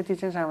हुन्छ त्यति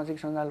चाहिँ सामाजिक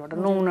सञ्जालबाट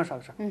नहुन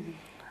सक्छ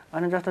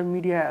अनि जस्तो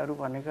मिडियाहरू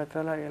भनेको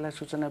त यसलाई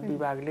सूचना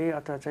विभागले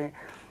अथवा चाहिँ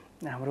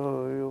हाम्रो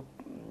यो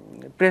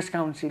प्रेस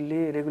काउन्सिलले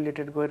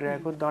रेगुलेटेड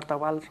गरिरहेको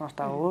दर्तावाल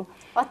संस्था हो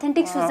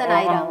अथेन्टिक सूचना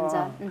आइरहेको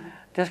हुन्छ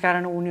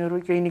त्यसकारण उनीहरू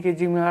केही न केही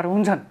जिम्मेवार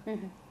हुन्छन्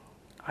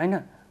होइन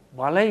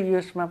भलै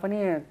यसमा पनि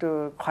त्यो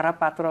खराब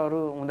पात्रहरू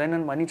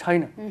हुँदैनन् भनी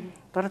छैन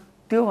तर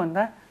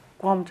त्योभन्दा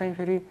कम चाहिँ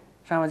फेरि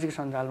सामाजिक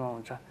सञ्जालमा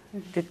हुन्छ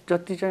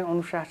जति चाहिँ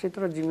अनुशासित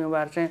र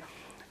जिम्मेवार चाहिँ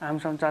आम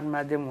सञ्चार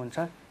माध्यम हुन्छ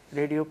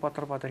रेडियो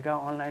पत्र पत्रिका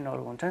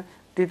अनलाइनहरू हुन्छ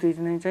त्यति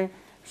नै चाहिँ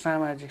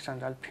सामाजिक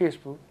सञ्जाल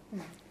फेसबुक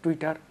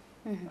ट्विटर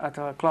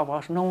अथवा क्लब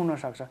हाउस नहुन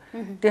सक्छ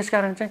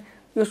त्यसकारण चाहिँ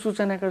यो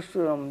सूचनाको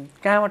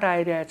कहाँबाट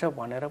आइरहेछ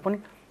भनेर पनि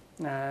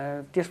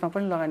त्यसमा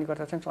पनि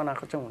लगानीकर्ता चाहिँ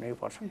चनाखो चाहिँ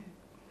हुनैपर्छ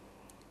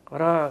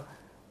र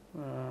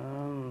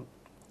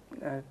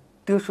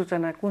त्यो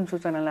सूचना कुन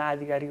सूचनालाई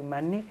आधिकारिक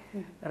मान्ने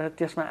र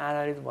त्यसमा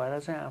आधारित भएर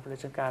चाहिँ आफूले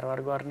चाहिँ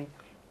कारोबार गर्ने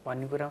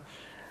भन्ने कुरा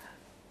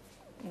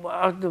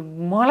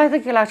मलाई त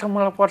के लाग्छ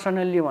मलाई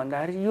पर्सनल्ली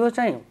भन्दाखेरि यो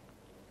चाहिँ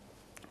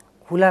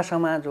खुला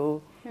समाज हो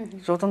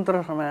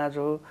स्वतन्त्र समाज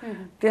हो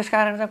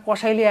त्यसकारण चाहिँ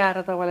कसैले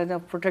आएर तपाईँलाई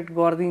चाहिँ प्रोटेक्ट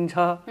गरिदिन्छ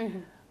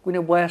कुनै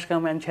वयस्क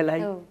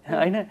मान्छेलाई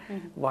होइन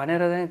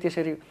भनेर चाहिँ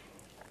त्यसरी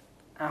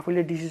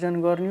आफूले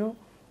डिसिजन गर्ने हो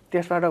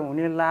त्यसबाट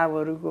हुने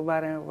लाभहरूको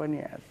बारेमा पनि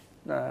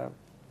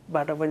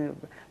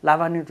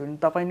लाभान्वित हुने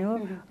तपाईँ नै हो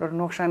र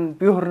नोक्सान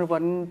बिहोर्नु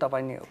पर्ने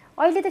तपाईँ नै हो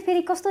अहिले त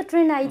फेरि कस्तो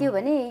ट्रेन्ड आइदियो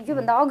भने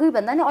योभन्दा अघि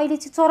भन्दा नि अहिले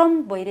चाहिँ चरम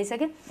भइरहेछ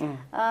कि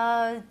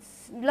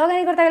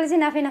लगानीकर्ताले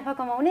चाहिँ नाफा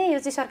कमाउने यो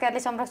चाहिँ सरकारले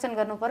संरक्षण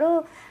गर्नु पर्यो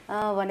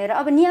भनेर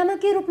अब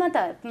नियामकीय रूपमा त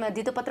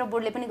धितोपत्र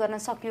बोर्डले पनि गर्न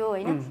सक्यो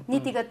होइन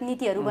नीतिगत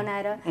नीतिहरू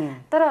बनाएर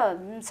तर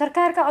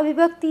सरकारका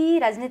अभिव्यक्ति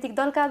राजनीतिक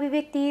दलका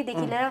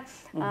अभिव्यक्तिदेखि लिएर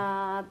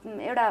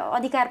एउटा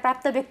अधिकार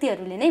प्राप्त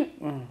व्यक्तिहरूले नै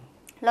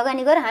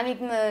लगानी गर हामी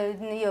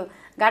यो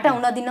घाटा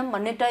हुन दिनौँ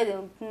भन्ने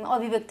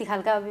अभिव्यक्ति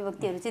खालका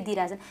अभिव्यक्तिहरू चाहिँ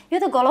दिइरहेछन् यो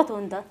त गलत हो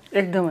नि त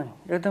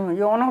एकदमै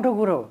यो अनौठो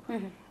कुरो हो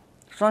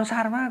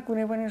संसारमा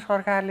कुनै पनि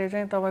सरकारले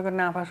चाहिँ तपाईँको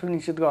नाफा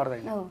सुनिश्चित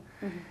गर्दैन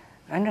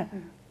होइन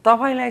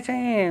तपाईँलाई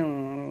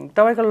चाहिँ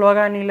तपाईँको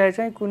लगानीलाई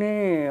चाहिँ कुनै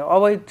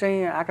अवैध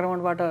चाहिँ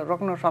आक्रमणबाट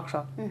रोक्न सक्छ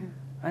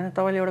होइन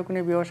तपाईँले एउटा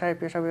कुनै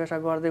पेसा व्यवसाय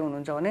गर्दै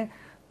हुनुहुन्छ भने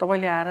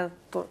तपाईँले आएर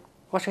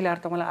कसैले आएर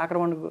तपाईँलाई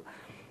आक्रमण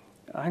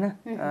होइन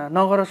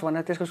नगरोस्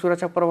भनेर त्यसको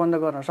सुरक्षा प्रबन्ध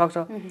गर्न सक्छ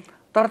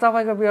तर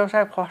तपाईँको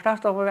व्यवसाय फस्टाओस्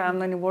तपाईँको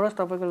आम्दानी बढोस्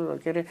तपाईँको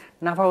के अरे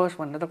नाफा होस्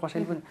भनेर त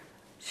कसैले पनि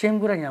सेम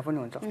कुरा यहाँ पनि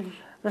हुन्छ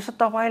जस्तो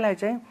तपाईँलाई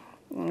चाहिँ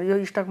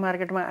यो स्टक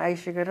मार्केटमा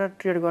आइसकेर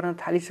ट्रेड गर्न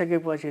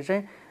थालिसकेपछि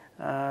चाहिँ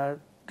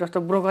जस्तो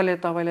ब्रोकरले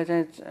तपाईँलाई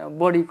चाहिँ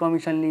बढी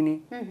कमिसन लिने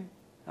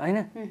होइन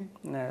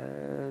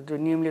जो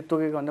नियमले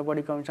तोकेको भन्दा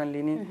बढी कमिसन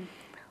लिने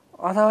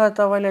अथवा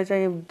तपाईँलाई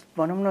चाहिँ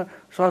भनौँ न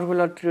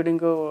सर्कुलर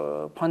ट्रेडिङको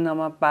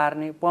फन्दामा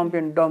पार्ने पम्प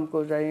एन्ड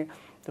डम्पको चाहिँ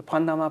त्यो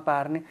फन्दामा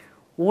पार्ने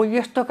हो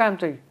यस्तो काम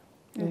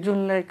चाहिँ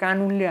जुनलाई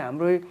कानुनले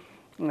हाम्रो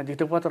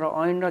धितोपत्र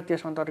ऐन र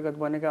त्यस अन्तर्गत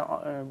बनेका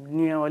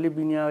नियमावली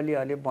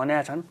विनियमावलीहरूले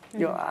भनेका छन्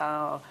यो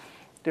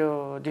त्यो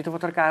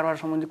धितोपत्र कारोबार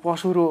सम्बन्धी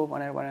कसुर हो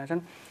भनेर भनेका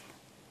छन्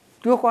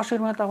त्यो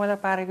कसुरमा तपाईँलाई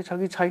पारेको छ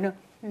कि छैन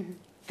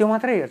त्यो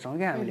मात्रै हेर्छौँ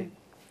क्या हामीले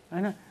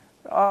होइन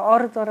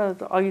अरू तर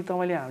अघि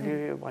तपाईँले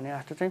हामीले भने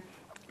जस्तो चाहिँ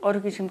अरू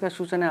किसिमका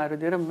सूचनाहरू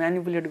दिएर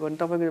म्यानिपुलेट गर्ने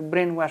तपाईँको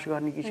ब्रेन वास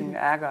गर्ने किसिमका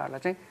आएकाहरूलाई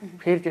चाहिँ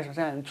फेरि त्यसमा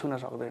चाहिँ हामी छुन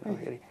सक्दैनौँ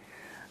फेरि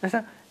जस्तो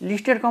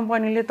लिस्टेड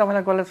कम्पनीले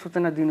तपाईँलाई गलत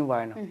सूचना दिनु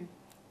भएन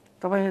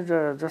तपाईँ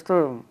जस्तो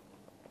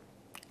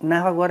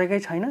नाफा गरेकै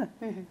छैन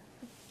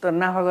तर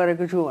नाफा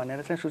गरेको छु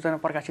भनेर चाहिँ सूचना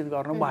प्रकाशित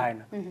गर्नु भएन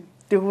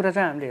त्यो कुरा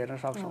चाहिँ हामीले हेर्न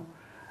सक्छौँ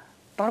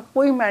तर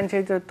कोही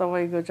मान्छे चाहिँ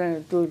तपाईँको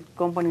चाहिँ त्यो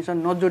कम्पनीसँग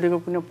नजोडेको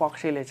कुनै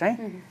पक्षले चाहिँ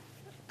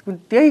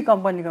त्यही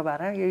कम्पनीको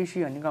बारेमा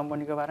एसी भन्ने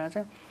कम्पनीको बारेमा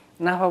चाहिँ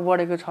नाफा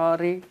बढेको छ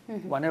अरे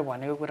भनेर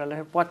भनेको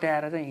कुरालाई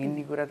पत्याएर चाहिँ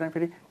हिँड्ने कुरा चाहिँ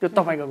फेरि त्यो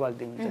तपाईँको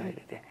गल्ती हुन्छ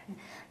अहिले त्यहाँ।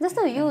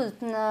 जस्तो यो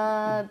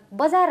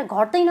बजार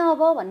घट्दैन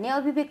अब भन्ने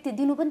अभिव्यक्ति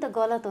दिनु पनि त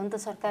गलत हो नि त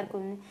सरकारको।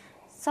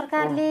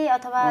 सरकारले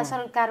अथवा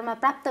सरकारमा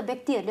प्राप्त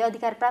व्यक्तिहरूले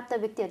अधिकार प्राप्त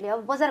व्यक्तिहरूले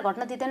अब बजार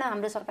घट्न दिँदैन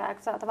हाम्रो सरकार आएको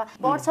छ अथवा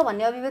बढ्छ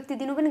भन्ने अभिव्यक्ति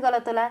दिनु पनि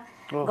गलत होला,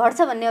 घट्छ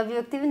भन्ने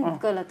अभिव्यक्ति पनि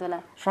गलत होला।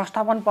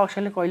 संस्थापन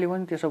पक्षले कहिले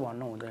पनि त्यसो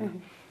भन्नु हुँदैन।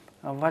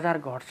 बजार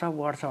घट्छ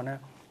बढ्छ भने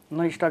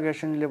न स्टक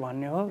एक्सचेन्जले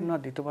भन्ने हो,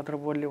 न धितोपत्र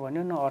बोर्डले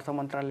भन्यो, न अर्थ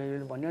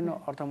मन्त्रालयले भन्यो, न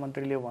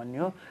अर्थमन्त्रीले भन्ने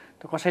हो,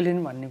 त्यो कसैले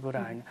पनि भन्ने कुरा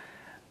होइन।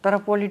 तर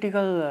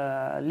पोलिटिकल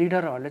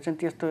लिडरहरूले चाहिँ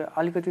त्यस्तो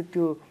अलिकति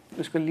त्यो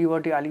उसको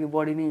लिबर्टी अलिकति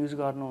बढी नै युज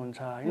गर्नुहुन्छ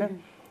होइन।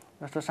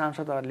 जस्तो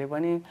सांसदहरूले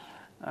पनि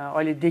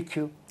अहिले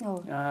देखियो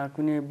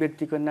कुनै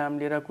व्यक्तिको नाम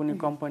लिएर कुनै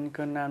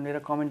कम्पनीको नाम लिएर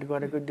कमेन्ट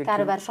गरेको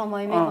देखियो,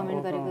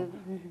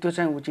 त्यो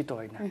चाहिँ उचित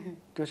होइन।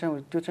 त्यो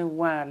चाहिँ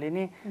उहाँहरूले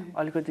नै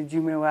अलिकति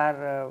जिम्मेवार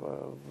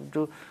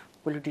जो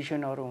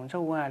पोलिटिसियनहरू हुन्छ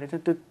उहाँहरूले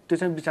चाहिँ त्यो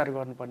चाहिँ विचार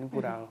गर्नुपर्ने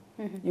कुरा हो।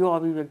 यो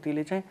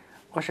अभिव्यक्तिले चाहिँ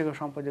कसैको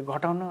सम्पत्ति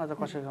घटाउन अथवा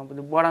कसैको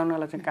सम्पत्ति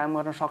बढाउनलाई चाहिँ काम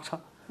गर्न सक्छ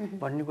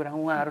भन्ने कुरा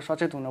उहाँहरू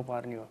सचेत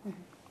हुनुपर्ने हो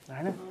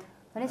होइन।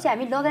 भनेपछि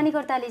हामी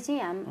लगानीकर्ताले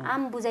चाहिँ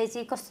आम बुझाइ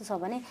चाहिँ कस्तो छ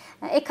भने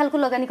एक खालको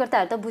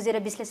लगानीकर्ताहरू त बुझेर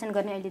विश्लेषण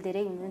गर्ने अहिले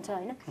धेरै हुनुहुन्छ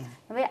होइन।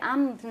 अब आम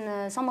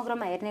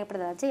समग्रमा हेर्ने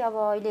पर्दा चाहिँ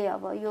अब अहिले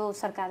अब यो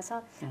सरकार छ,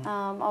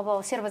 अब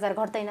सेयर बजार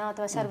घट्दैन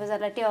अथवा सेयर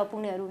बजारलाई टेवा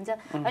पुग्नेहरू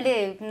हुन्छ।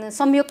 अहिले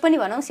संयोग पनि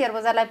भनौँ सेयर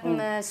बजारलाई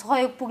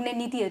सहयोग पुग्ने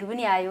नीतिहरू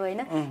पनि आयो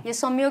होइन। यो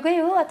संयोगै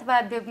हो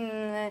अथवा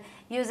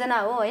योजना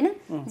हो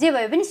होइन। जे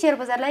भए पनि सेयर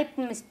बजारलाई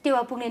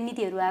टेवा पुग्ने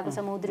नीतिहरू आएको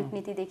छ, मौद्रिक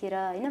नीति देखेर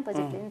होइन,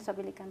 बजेटले पनि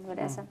सबैले काम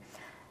गरेको छ।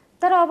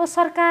 तर अब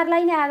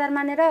सरकारलाई नै आधार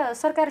मानेर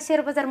सरकार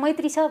सेयर बजार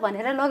मैत्री छ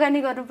भनेर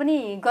लगानी गर्नु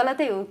पनि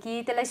गलतै हो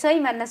कि त्यसलाई सही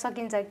मान्न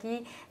सकिन्छ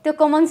कि त्यो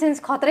कमन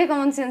सेन्स खत्रै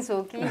कमन सेन्स हो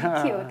कि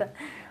के हो त?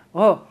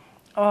 हो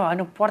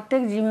होइन,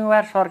 प्रत्येक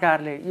जिम्मेवार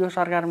सरकारले यो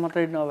सरकार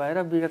मात्रै नभएर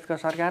विगतका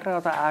सरकार र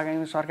अथवा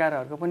आगामी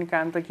सरकारहरूको पनि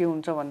काम त के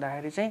हुन्छ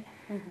भन्दाखेरि चाहिँ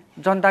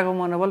जनताको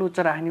मनोबल उच्च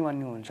राख्ने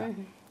भन्ने हुन्छ,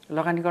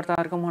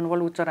 लगानीकर्ताहरूको मनोबल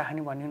उच्च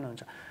राख्ने भन्ने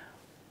हुन्छ।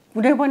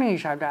 कुनै पनि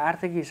हिसाबले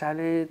आर्थिक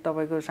हिसाबले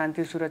तपाईँको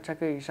शान्ति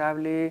सुरक्षाको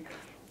हिसाबले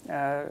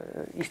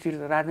स्थिर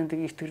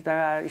राजनीतिक स्थिरता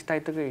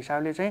स्थायित्वको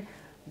हिसाबले चाहिँ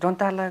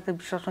जनतालाई त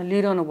विश्वासमा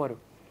लिइरहनु पर्यो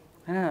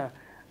होइन।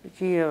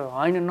 कि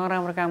होइन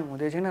नराम्रो काम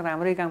हुँदैछ न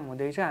राम्रै काम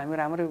हुँदैछ, हामी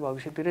राम्रै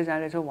भविष्यतिर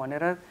जाँदैछौँ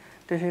भनेर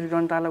त्यसरी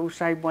जनतालाई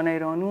उत्साहित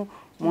बनाइरहनु,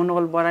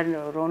 मनोबल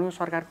बढाइरहनु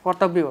सरकारको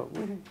कर्तव्य हो,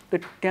 त्यो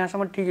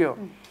त्यहाँसम्म ठिकै हो।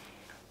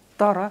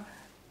 तर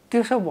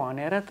त्यसो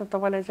भनेर त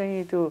तपाईँलाई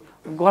चाहिँ त्यो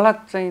गलत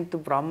चाहिँ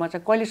त्यो भ्रममा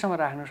चाहिँ कहिलेसम्म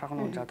राख्न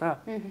सक्नुहुन्छ त?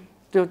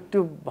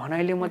 त्यो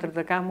भनाइले मात्रै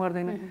त काम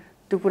गर्दैन।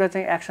 त्यो कुरा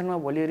चाहिँ एक्सनमा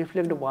भोलि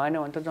रिफ्लेक्ट भएन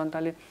भने त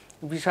जनताले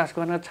विश्वास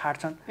गर्न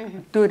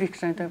छाड्छन्। त्यो रिस्क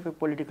चाहिँ त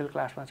पोलिटिकल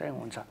क्लासमा चाहिँ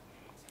हुन्छ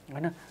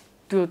होइन।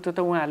 त्यो त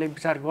उहाँहरूले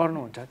विचार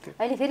गर्नुहुन्छ।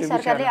 अहिले फेरि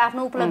सरकारले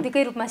आफ्नो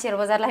उपलब्धिकै रूपमा सेयर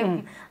बजारलाई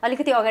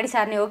अलिकति अगाडि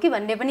सार्ने हो कि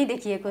भन्ने पनि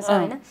देखिएको छ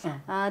होइन।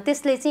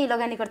 त्यसले चाहिँ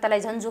लगानीकर्तालाई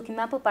झन्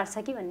जोखिममा पो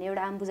पार्छ कि भन्ने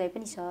एउटा आम बुझाइ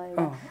पनि छ,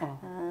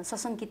 एउटा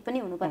सशङ्कित पनि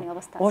हुनुपर्ने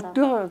अवस्था छ।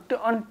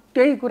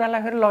 त्यही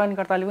कुरालाई फेरि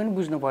लगानीकर्ताले पनि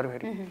बुझ्नु पर्यो।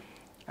 फेरि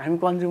हामी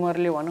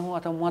कन्ज्युमरले भनौँ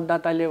अथवा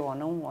मतदाताले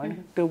भनौँ होइन,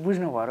 त्यो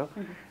बुझ्नु पर्यो।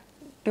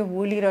 त्यो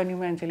बोलिरहने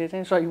मान्छेले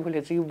चाहिँ सही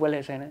बोलेछ कि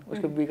बोलेको छैन,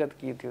 उसको विगत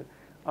के थियो,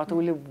 अथवा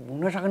उसले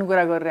हुन सक्ने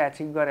कुरा गरिरहेको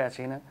छ कि गरेको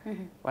छैन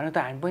भने त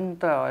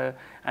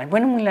हामी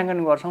पनि मूल्याङ्कन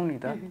गर्छौँ नि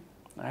त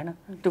होइन।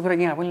 त्यो कुरा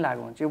यहाँ पनि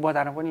लागु हुन्छ, यो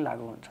बजारमा पनि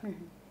लागु हुन्छ।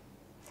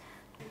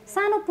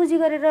 सानो पुँजी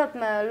गरेर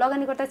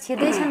लगानीकर्ता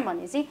छिर्दैछन्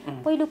भने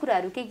चाहिँ पहिलो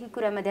कुराहरू के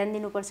कुरामा ध्यान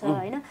दिनुपर्छ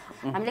होइन।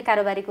 हामीले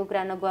कारोबारीको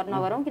कुरा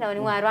नगरौँ किनभने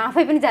उहाँहरू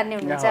आफै पनि जान्ने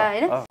हुनुहुन्छ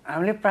होइन।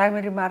 हामीले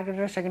प्राइमेरी मार्केट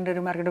र सेकेन्डरी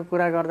मार्केटको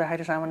कुरा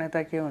गर्दाखेरि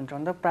सामान्यतया के हुन्छ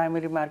भन्दा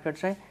प्राइमेरी मार्केट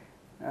चाहिँ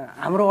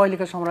हाम्रो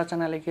अहिलेको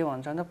संरचनाले के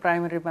भन्छ भन्दा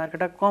प्राइमेरी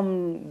मार्केटमा कम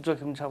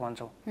जोखिम छ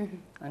भन्छौँ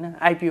होइन।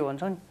 आइपिओ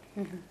भन्छौँ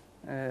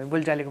नि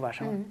बोलचालीको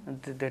भाषामा,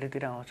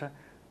 धेरैतिर आउँछ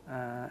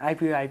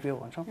आइपिओ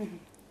भन्छौँ।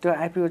 त्यो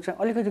आइपिओ चाहिँ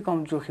अलिकति कम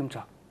जोखिम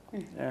छ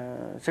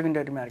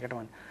सेकेन्डरी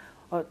मार्केटमा।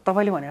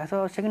 तपाईँले भनेको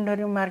छ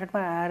सेकेन्डरी मार्केटमा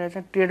आएर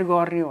चाहिँ ट्रेड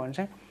गर्ने हो भने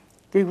चाहिँ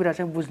त्यही कुरा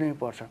चाहिँ बुझ्नै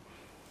पर्छ।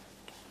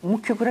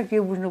 मुख्य कुरा के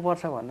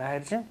बुझ्नुपर्छ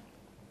भन्दाखेरि चाहिँ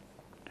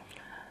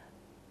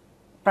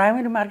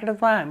प्राइमेरी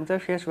मार्केटमा हामी त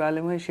फेस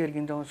भ्यालुमै सेयर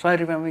किन्छौँ, 100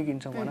 रुपियाँमै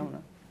किन्छौँ भनौँ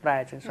न,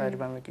 प्रायः चाहिँ 100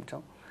 रुपियाँमै किन्छौँ।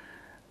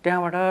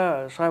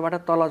 त्यहाँबाट 100बाट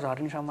तल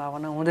झर्ने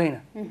सम्भावना हुँदैन,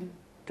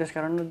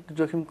 त्यसकारण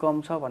जोखिम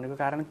कम छ भनेको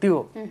कारण त्यो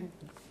हो।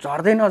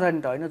 झर्दै नझर्ने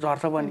त होइन,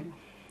 झर्छ पनि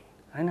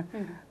होइन।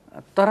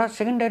 तर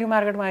सेकेन्डरी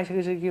मार्केटमा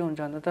आइसकेपछि के हुन्छ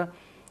भन्दा त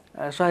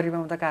 100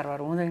 रुपियाँमा त कारोबार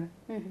हुँदैन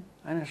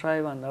होइन। 100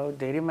 भन्दा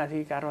धेरै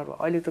माथि कारोबार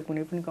अहिले त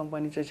कुनै पनि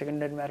कम्पनी चाहिँ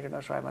सेकेन्डरी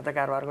मार्केटमा 100मा त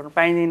कारोबार गर्न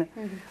पाइँदैन।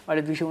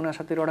 अहिले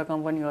 269वटा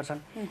कम्पनीहरू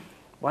छन्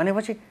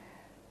भनेपछि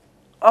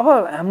अब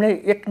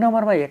हामीले एक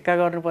नम्बरमा हेक्का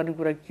गर्नुपर्ने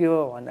कुरा के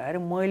हो भन्दाखेरि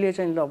मैले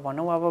चाहिँ ल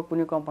भनौँ अब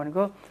कुनै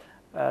कम्पनीको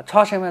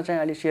 600मा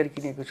चाहिँ अहिले सेयर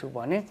किनेको छु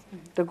भने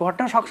त्यो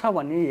घट्न सक्छ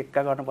भन्ने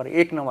हेक्का गर्नु पर्यो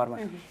एक नम्बरमा।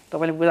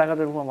 तपाईँले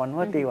बुझाएको रूपमा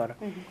भन्नुभयो त्यही भएर।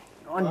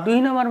 अनि 2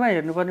 नम्बरमा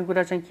हेर्नुपर्ने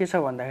कुरा चाहिँ के छ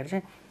भन्दाखेरि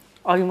चाहिँ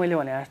अघि मैले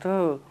भने जस्तो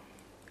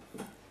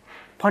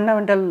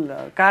फन्डामेन्टल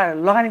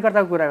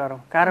लगानीकर्ताको कुरा गरौँ,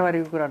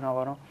 कारोबारीको कुरा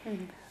नगरौँ।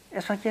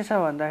 यसमा के छ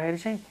भन्दाखेरि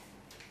चाहिँ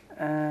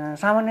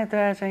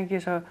सामान्यतया चाहिँ के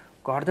छ,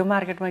 घट्दो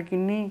मार्केटमा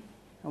किन्ने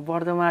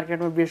बढ्दो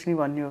मार्केटमा बेच्ने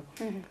भन्ने हो।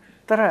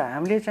 तर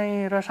हामीले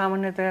चाहिँ र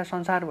सामान्यतया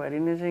संसारभरि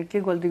नै चाहिँ के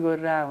गल्ती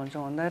गरिरहेको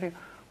हुन्छौँ भन्दाखेरि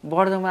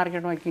बढ्दो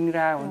मार्केटमा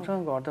किनिरहेको हुन्छौँ,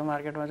 घट्दो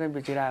मार्केटमा चाहिँ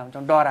बेचिरहेको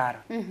हुन्छौँ डराएर।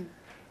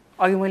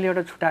 अघि मैले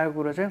एउटा छुट्याएको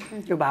कुरो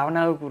चाहिँ त्यो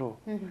भावनाको कुरो हो।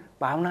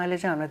 भावनाले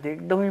चाहिँ हामीलाई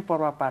एकदमै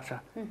प्रभाव पार्छ,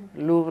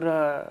 लोभ र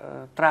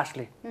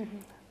त्रासले।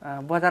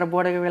 बजार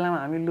बढेको बेलामा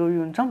हामी लोभी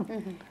हुन्छौँ,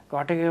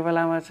 घटेको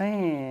बेलामा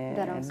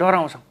चाहिँ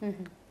डराउँछौँ।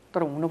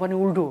 तर हुनुपर्ने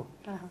उल्टो हो,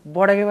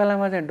 बढेको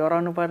बेलामा चाहिँ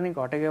डराउनु पर्ने,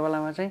 घटेको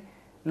बेलामा चाहिँ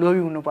लोभी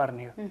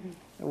हुनुपर्ने हो।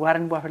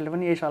 वारेन बफेटले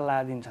पनि यही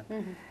सल्लाह दिन्छन्।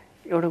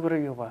 एउटा कुरो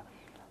यो भयो।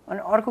 अनि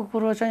अर्को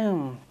कुरो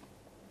चाहिँ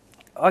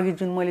अघि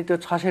जुन मैले त्यो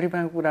 600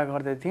 रुपियाँको कुरा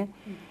गर्दै थिएँ,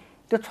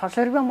 त्यो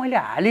 600 रुपियाँ मैले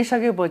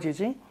हालिसकेपछि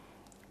चाहिँ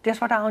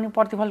त्यसबाट आउने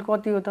प्रतिफल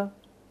कति हो त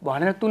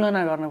भनेर तुलना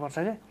गर्नुपर्छ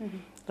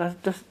क्या।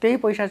 त्यही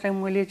पैसा चाहिँ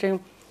मैले चाहिँ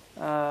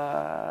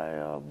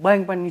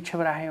ब्याङ्कमा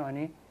निक्षेप राखेँ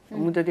भने,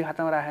 मुद्दती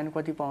खातामा राखेँ भने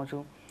कति पाउँछु,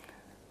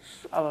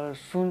 अब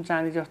सुन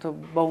चाँदी जस्तो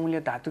बहुमूल्य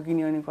धातु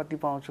किन्यो भने कति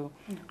पाउँछु,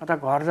 अथवा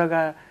घर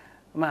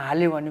जग्गामा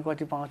हाल्यो भने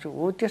कति पाउँछु,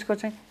 हो त्यसको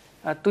चाहिँ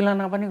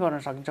तुलना पनि गर्न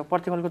सकिन्छ,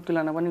 प्रतिफलको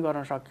तुलना पनि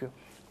गर्न सक्यो।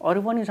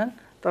 अरू पनि छन्,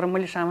 तर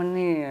मैले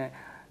सामान्य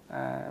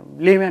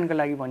लेम्यानको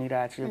लागि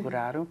भनिरहेको छु यो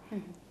कुराहरू।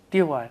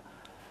 त्यो भयो।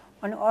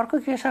 अनि अर्को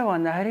के छ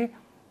भन्दाखेरि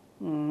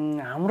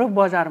हाम्रो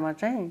बजारमा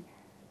चाहिँ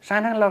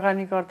साना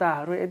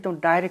लगानीकर्ताहरू एकदम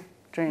डाइरेक्ट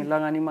चाहिँ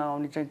लगानीमा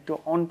आउने चाहिँ त्यो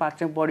अनुपात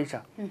चाहिँ बढी छ।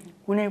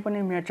 कुनै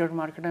पनि म्याच्योर्ड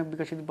मार्केटमा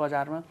विकसित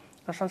बजारमा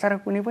र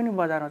संसारको कुनै पनि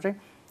बजारमा चाहिँ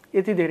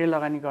यति धेरै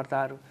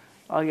लगानीकर्ताहरू,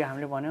 अघि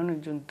हामीले भन्यौँ नि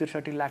जुन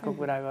 63 लाखको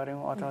कुरा गऱ्यौँ,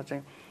 अथवा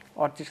चाहिँ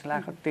 38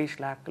 लाख 23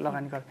 लाख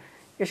लगानीकर्ता,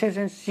 यसरी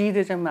चाहिँ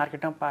सिधै चाहिँ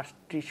मार्केटमा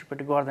पार्टिसिपेट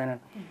गर्दैनन्।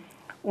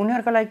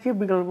 उनीहरूका लागि के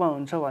विकल्प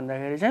हुन्छ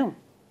भन्दाखेरि चाहिँ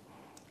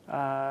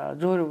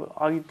जो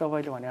अघि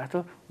तपाईँले भने जस्तो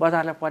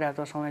बजारलाई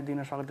पर्याप्त समय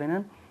दिन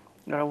सक्दैनन्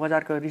र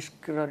बजारको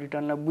रिस्क र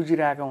रिटर्नलाई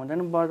बुझिरहेका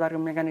हुँदैन, बजारको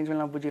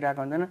मेकानिजमलाई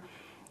बुझिरहेका हुँदैन,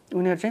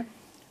 उनीहरू चाहिँ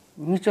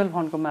म्युचुअल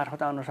फन्डको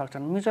मार्फत आउन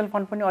सक्छन्। म्युचुअल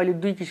फन्ड पनि अहिले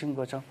 2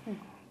 किसिमको छ।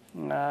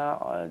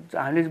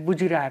 हामीले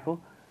बुझिरहेको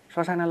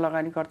ससाना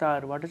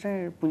लगानीकर्ताहरूबाट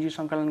चाहिँ पुँजी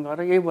सङ्कलन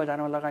गरेर यही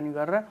बजारमा लगानी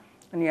गरेर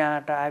अनि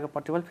यहाँबाट आएको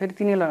प्रतिफल फेरि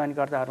तिनै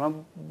लगानीकर्ताहरूमा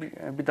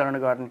वितरण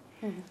गर्ने,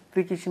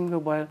 त्यो किसिमको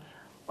भयो।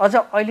 अझ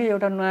अहिले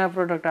एउटा नयाँ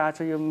प्रोडक्ट आएको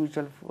छ यो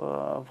म्युचुअल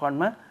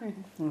फन्डमा,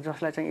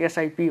 जसलाई चाहिँ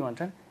एसआइपी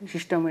भन्छन्,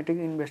 सिस्टमेटिक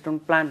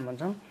इन्भेस्टमेन्ट प्लान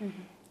भन्छन्।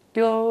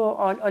 त्यो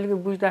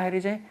अलिकति बुझ्दाखेरि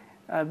चाहिँ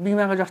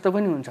बिमाको जस्तो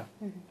पनि हुन्छ,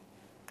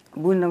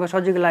 बुझ्नको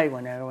सजिलो लागि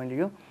भनेको मैले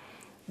यो।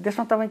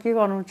 त्यसमा तपाईँ के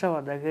गर्नुहुन्छ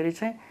भन्दाखेरि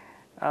चाहिँ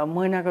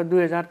महिनाको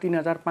 2000,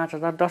 3000,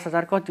 5000,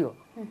 10,000 कति हो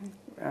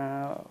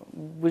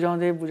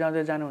बुझाउँदै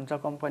बुझाउँदै जानुहुन्छ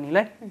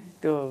कम्पनीलाई,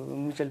 त्यो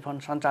mutual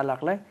fund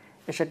सञ्चालकलाई,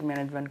 asset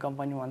management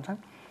company भन्छन्।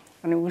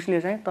 अनि उसले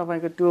चाहिँ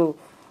तपाईँको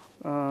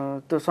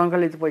त्यो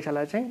सङ्कलित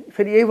पैसालाई चाहिँ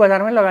फेरि यही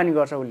बजारमै लगानी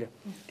गर्छ उसले।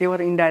 त्यही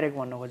भएर इन्डाइरेक्ट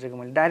भन्नु खोजेको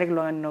मैले, डाइरेक्ट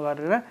लगानी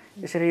नगरेर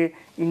यसरी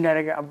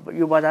इन्डाइरेक्ट अब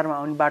यो बजारमा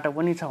आउने बाटो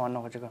पनि छ भन्नु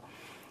खोजेको।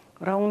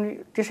 र उनी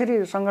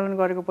त्यसरी सङ्कलन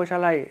गरेको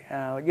पैसालाई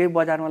यही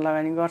बजारमा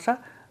लगानी गर्छ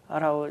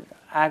र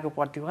आएको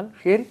प्रतिफल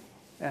फेरि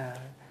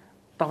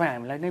तपाईँ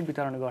हामीलाई नै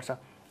वितरण गर्छ।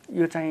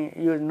 यो चाहिँ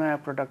यो नयाँ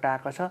प्रोडक्ट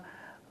आएको छ,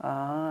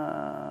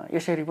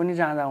 यसरी पनि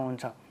जाँदा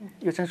हुन्छ,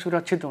 यो चाहिँ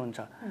सुरक्षित हुन्छ।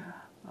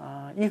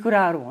 यी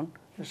कुराहरू हुन्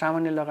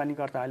सामान्य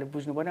लगानीकर्ताहरूले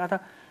बुझ्नु पर्ने, अथवा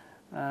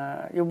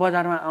यो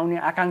बजारमा आउने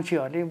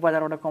आकाङ्क्षीहरूले,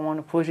 बजारबाट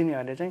कमाउन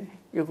खोज्नेहरूले चाहिँ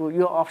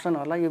यो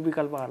अप्सनहरूलाई, यो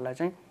विकल्पहरूलाई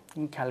चाहिँ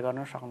ख्याल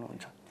गर्न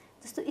सक्नुहुन्छ।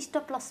 जस्तो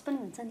स्टप लस पनि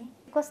हुन्छ नि,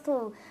 कस्तो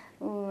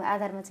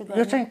आधारमा चाहिँ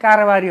यो चाहिँ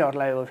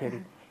कारोबारीहरूलाई हो। फेरि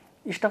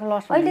स्टप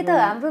लस अहिले त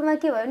हाम्रोमा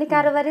के भयो भने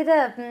कारोबारी र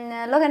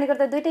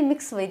लगानीकर्ता दुइटै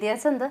मिक्स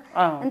भइदिएछ नि त।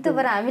 अनि त्यो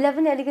भएर हामीलाई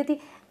पनि अलिकति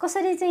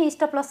कसरी चाहिँ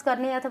स्टप लस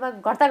गर्ने अथवा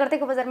घट्दा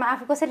घट्दैको बजारमा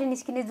आफू कसरी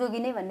निस्किने,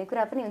 जोगिने भन्ने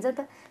कुरा पनि हुन्छ नि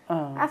त।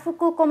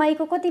 आफूको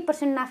कमाइको कति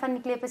 % नाफा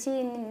निक्लेपछि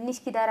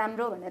निस्किँदा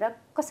राम्रो भनेर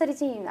कसरी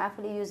चाहिँ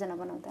आफूले योजना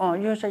बनाउँदा?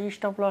 यो चाहिँ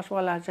स्टप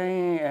लसवाला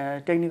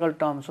चाहिँ टेक्निकल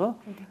टर्म्स हो।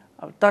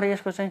 तर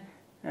यसको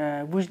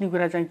चाहिँ बुझ्ने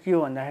कुरा चाहिँ के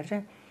हो भन्दाखेरि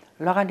चाहिँ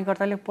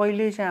लगानीकर्ताले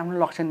पहिल्यै चाहिँ आफ्नो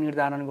लक्ष्य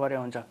निर्धारण गरे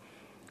हुन्छ।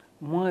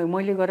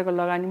 मैले गरेको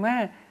लगानीमा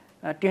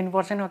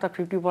 10% अथवा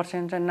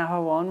 50% चाहिँ नाफा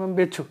भयो भने म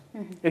बेच्छु,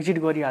 एक्जिट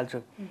गरिहाल्छु।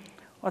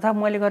 अथवा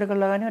मैले गरेको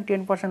लगानीमा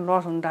 10%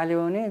 लस हुन थाल्यो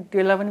भने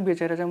त्यसलाई पनि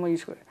बेचेर चाहिँ म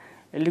यसको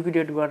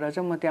लिक्विडेट गरेर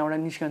चाहिँ म त्यहाँबाट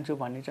निस्कन्छु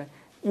भन्ने चाहिँ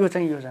यो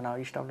चाहिँ योजना हो,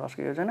 स्टप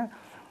लसको योजना।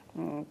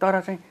 तर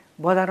चाहिँ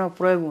बजारमा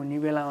प्रयोग हुने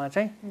बेलामा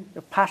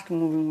चाहिँ फास्ट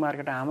मुभिङ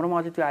मार्केट हाम्रोमा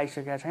अझै त्यो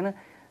आइसकेको छैन।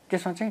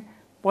 त्यसमा चाहिँ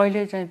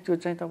पहिले चाहिँ त्यो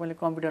चाहिँ तपाईँले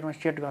कम्प्युटरमा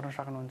सेट गर्न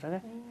सक्नुहुन्छ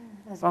क्या।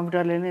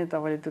 कम्प्युटरले नै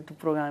तपाईँले त्यो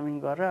प्रोग्रामिङ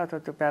गरेर अथवा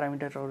त्यो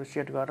प्यारामिटरहरू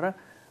सेट गरेर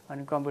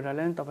अनि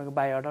कम्प्युटरले नै तपाईँको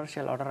बाई अर्डर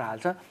सेल अर्डर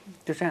हाल्छ।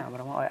 त्यो चाहिँ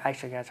हाम्रोमा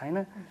आइसकेको छैन,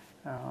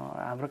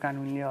 हाम्रो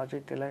कानुनले अझै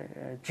त्यसलाई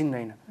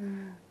चिन्दैन।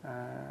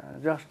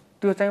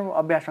 त्यो चाहिँ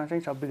अभ्यासमा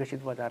चाहिँ सब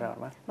विकसित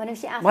बजारहरूमा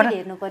भनेपछि आफैले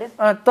हेर्नु पर्यो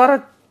तर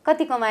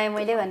कति कमाएँ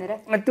मैले भनेर।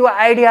 त्यो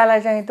आइडियालाई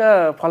चाहिँ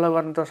त फलो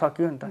गर्न त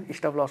सकियो नि त,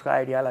 स्टप लसको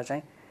आइडियालाई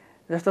चाहिँ।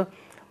 जस्तो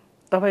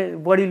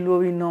तपाईँ बढी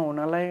लोभी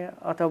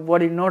नहुनलाई अथवा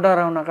बढी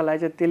नडराउनका लागि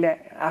चाहिँ त्यसले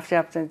आफै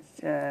आफ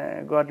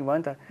चाहिँ गर्ने भयो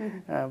नि त,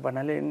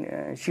 भन्नाले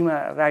सीमा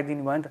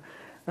राखिदिनु भयो नि त।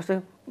 जस्तो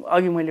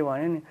अघि मैले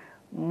भने नि,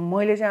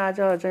 मैले चाहिँ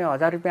आज चाहिँ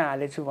 1000 रुपियाँ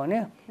हालेको छु भने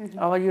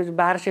अब यो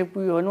 1200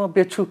 पुग्यो भने म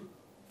बेच्छु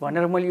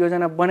भनेर मैले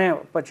योजना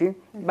बनाएपछि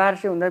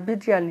 1200 हुँदा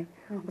बेचिहाल्ने,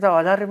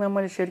 अथवा 1000 रुपियाँ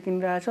मैले सेयर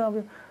किनिरहेको छु, अब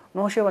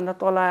 900 भन्दा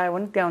तल आयो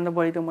भने त्यहाँभन्दा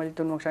बढी त मैले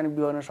त्यो नोक्सानी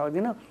बिहोर्न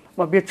सक्दिनँ,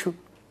 म बेच्छु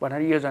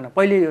भनेर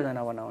पहिले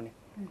योजना बनाउने।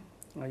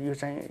 यो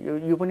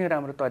चाहिँ यो पनि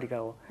राम्रो तरिका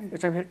हो। यो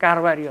चाहिँ फेरि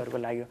कारोबारीहरूको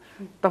लागि हो।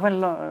 तपाईँ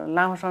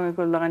लामो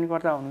समयको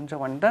लगानीकर्ता हुनुहुन्छ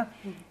भने त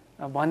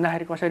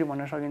भन्दाखेरि कसरी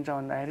भन्न सकिन्छ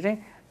भन्दाखेरि चाहिँ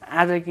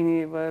आज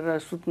किनेर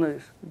सुत्न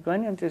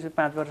गयो अनि त्यसपछि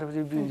 5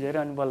 वर्षपछि बिउजेर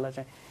अनि बल्ल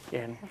चाहिँ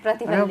हेर्ने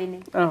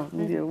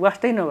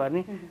वास्तै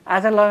नगर्ने,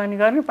 आज लगानी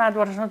गर्ने 5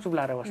 वर्षसम्म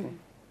चुप्लाएर बस्ने।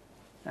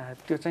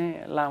 त्यो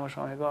चाहिँ लामो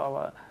समयको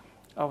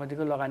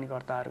अवधिको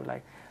लगानीकर्ताहरूलाई,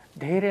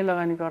 धेरै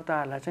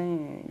लगानीकर्ताहरूलाई चाहिँ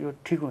यो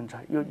ठिक हुन्छ।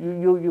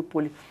 यो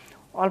पोली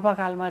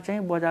अल्पकालमा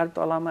चाहिँ बजार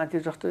तलमाथि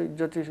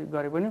जति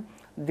गरे पनि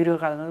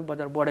दीर्घकालमा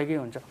बजार बढेकै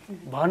हुन्छ।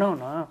 भनौँ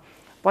न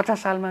 50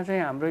 सालमा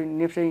चाहिँ हाम्रो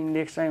नेप्से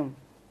इन्डेक्स चाहिँ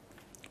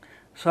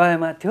 100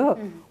 मा थियो,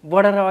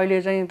 बढेर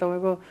अहिले चाहिँ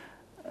तपाईँको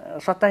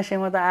 2700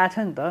 मा त आएछ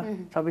नि त,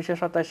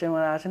 2600-2700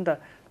 मा आएछ नि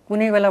त।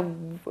 कुनै बेला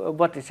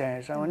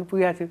 3200 सम्म पनि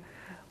पुगेको थियो।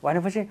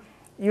 भनेपछि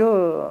यो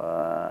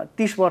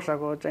 30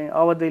 वर्षको चाहिँ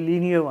अवधि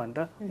लिने हो भने त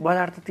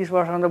बजार त 30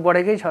 वर्षमा त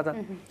बढेकै छ त,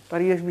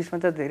 तर यस बिचमा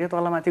त धेरै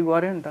तलमाथि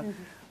गऱ्यो नि त।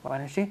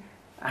 भनेपछि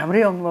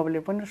हाम्रै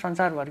अनुभवले पनि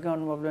संसारभरकै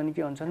अनुभवले पनि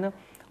के हुन्छ भने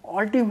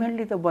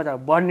अल्टिमेटली त बजार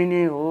बढ्ने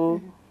नै हो।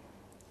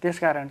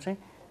 त्यसकारण चाहिँ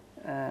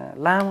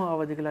लामो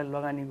अवधिको लागि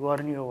लगानी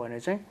गर्ने हो भने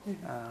चाहिँ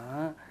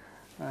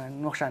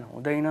नोक्सान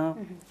हुँदैन।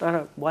 तर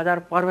बजार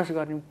प्रवेश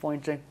गर्ने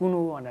पोइन्ट चाहिँ कुन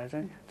हो भनेर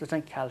चाहिँ त्यो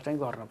चाहिँ ख्याल चाहिँ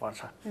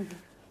गर्नुपर्छ।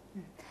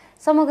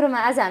 समग्रमा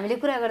आज हामीले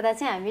कुरा गर्दा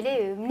चाहिँ हामीले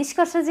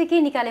निष्कर्ष चाहिँ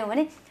के निकाल्यौँ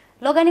भने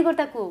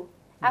लगानीकर्ताको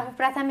आफू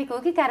प्राथमिक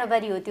हो कि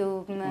कारोबारी हो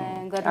त्यो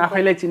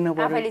आफैले चिन्नु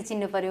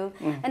पर्यो।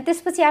 अनि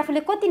त्यसपछि आफूले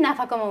कति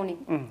नाफा कमाउने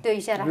त्यो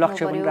हिसाब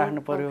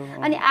राख्नु पर्यो।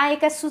 अनि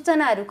आएका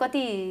सूचनाहरू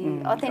कति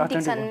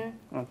अथेन्टिक छन्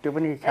त्यो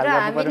पनि र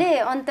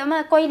हामीले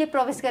अन्तमा कहिले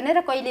प्रवेश गर्ने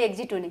र कहिले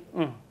एक्जिट हुने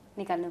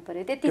निकाल्नु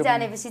पर्यो। त्यति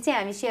जानेपछि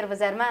चाहिँ हामी सेयर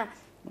बजारमा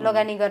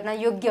लगानी गर्न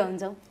योग्य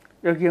हुन्छौँ,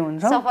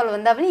 सफल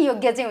भन्दा पनि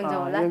योग्य चाहिँ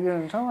हुन्छौँ होला,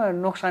 योग्य हुन्छौँ,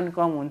 नोक्सान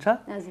कम हुन्छ।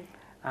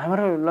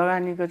 हाम्रो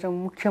लगानीको चाहिँ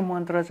मुख्य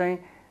मन्त्र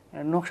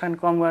चाहिँ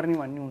नोक्सान कम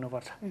गर्ने भन्ने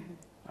हुनुपर्छ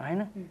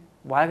हैन।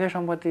 भएकै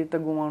सम्पत्ति त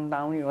गुमाउनु त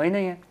आउने होइन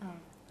यहाँ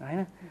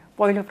हैन।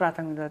 पहिलो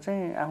प्राथमिकता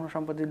चाहिँ आफ्नो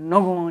सम्पत्ति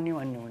नगुमाउने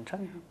भन्ने हुन्छ,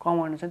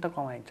 कमाउनु चाहिँ त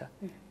कमाइन्छ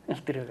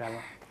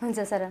दीर्घकालमा। हुन्छ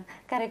सर,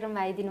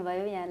 कार्यक्रममा आइदिनु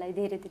भयो, यहाँलाई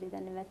धेरै धेरै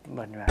धन्यवाद।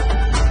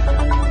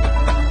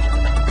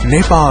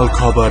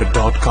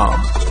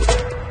 Nepalkhabar.com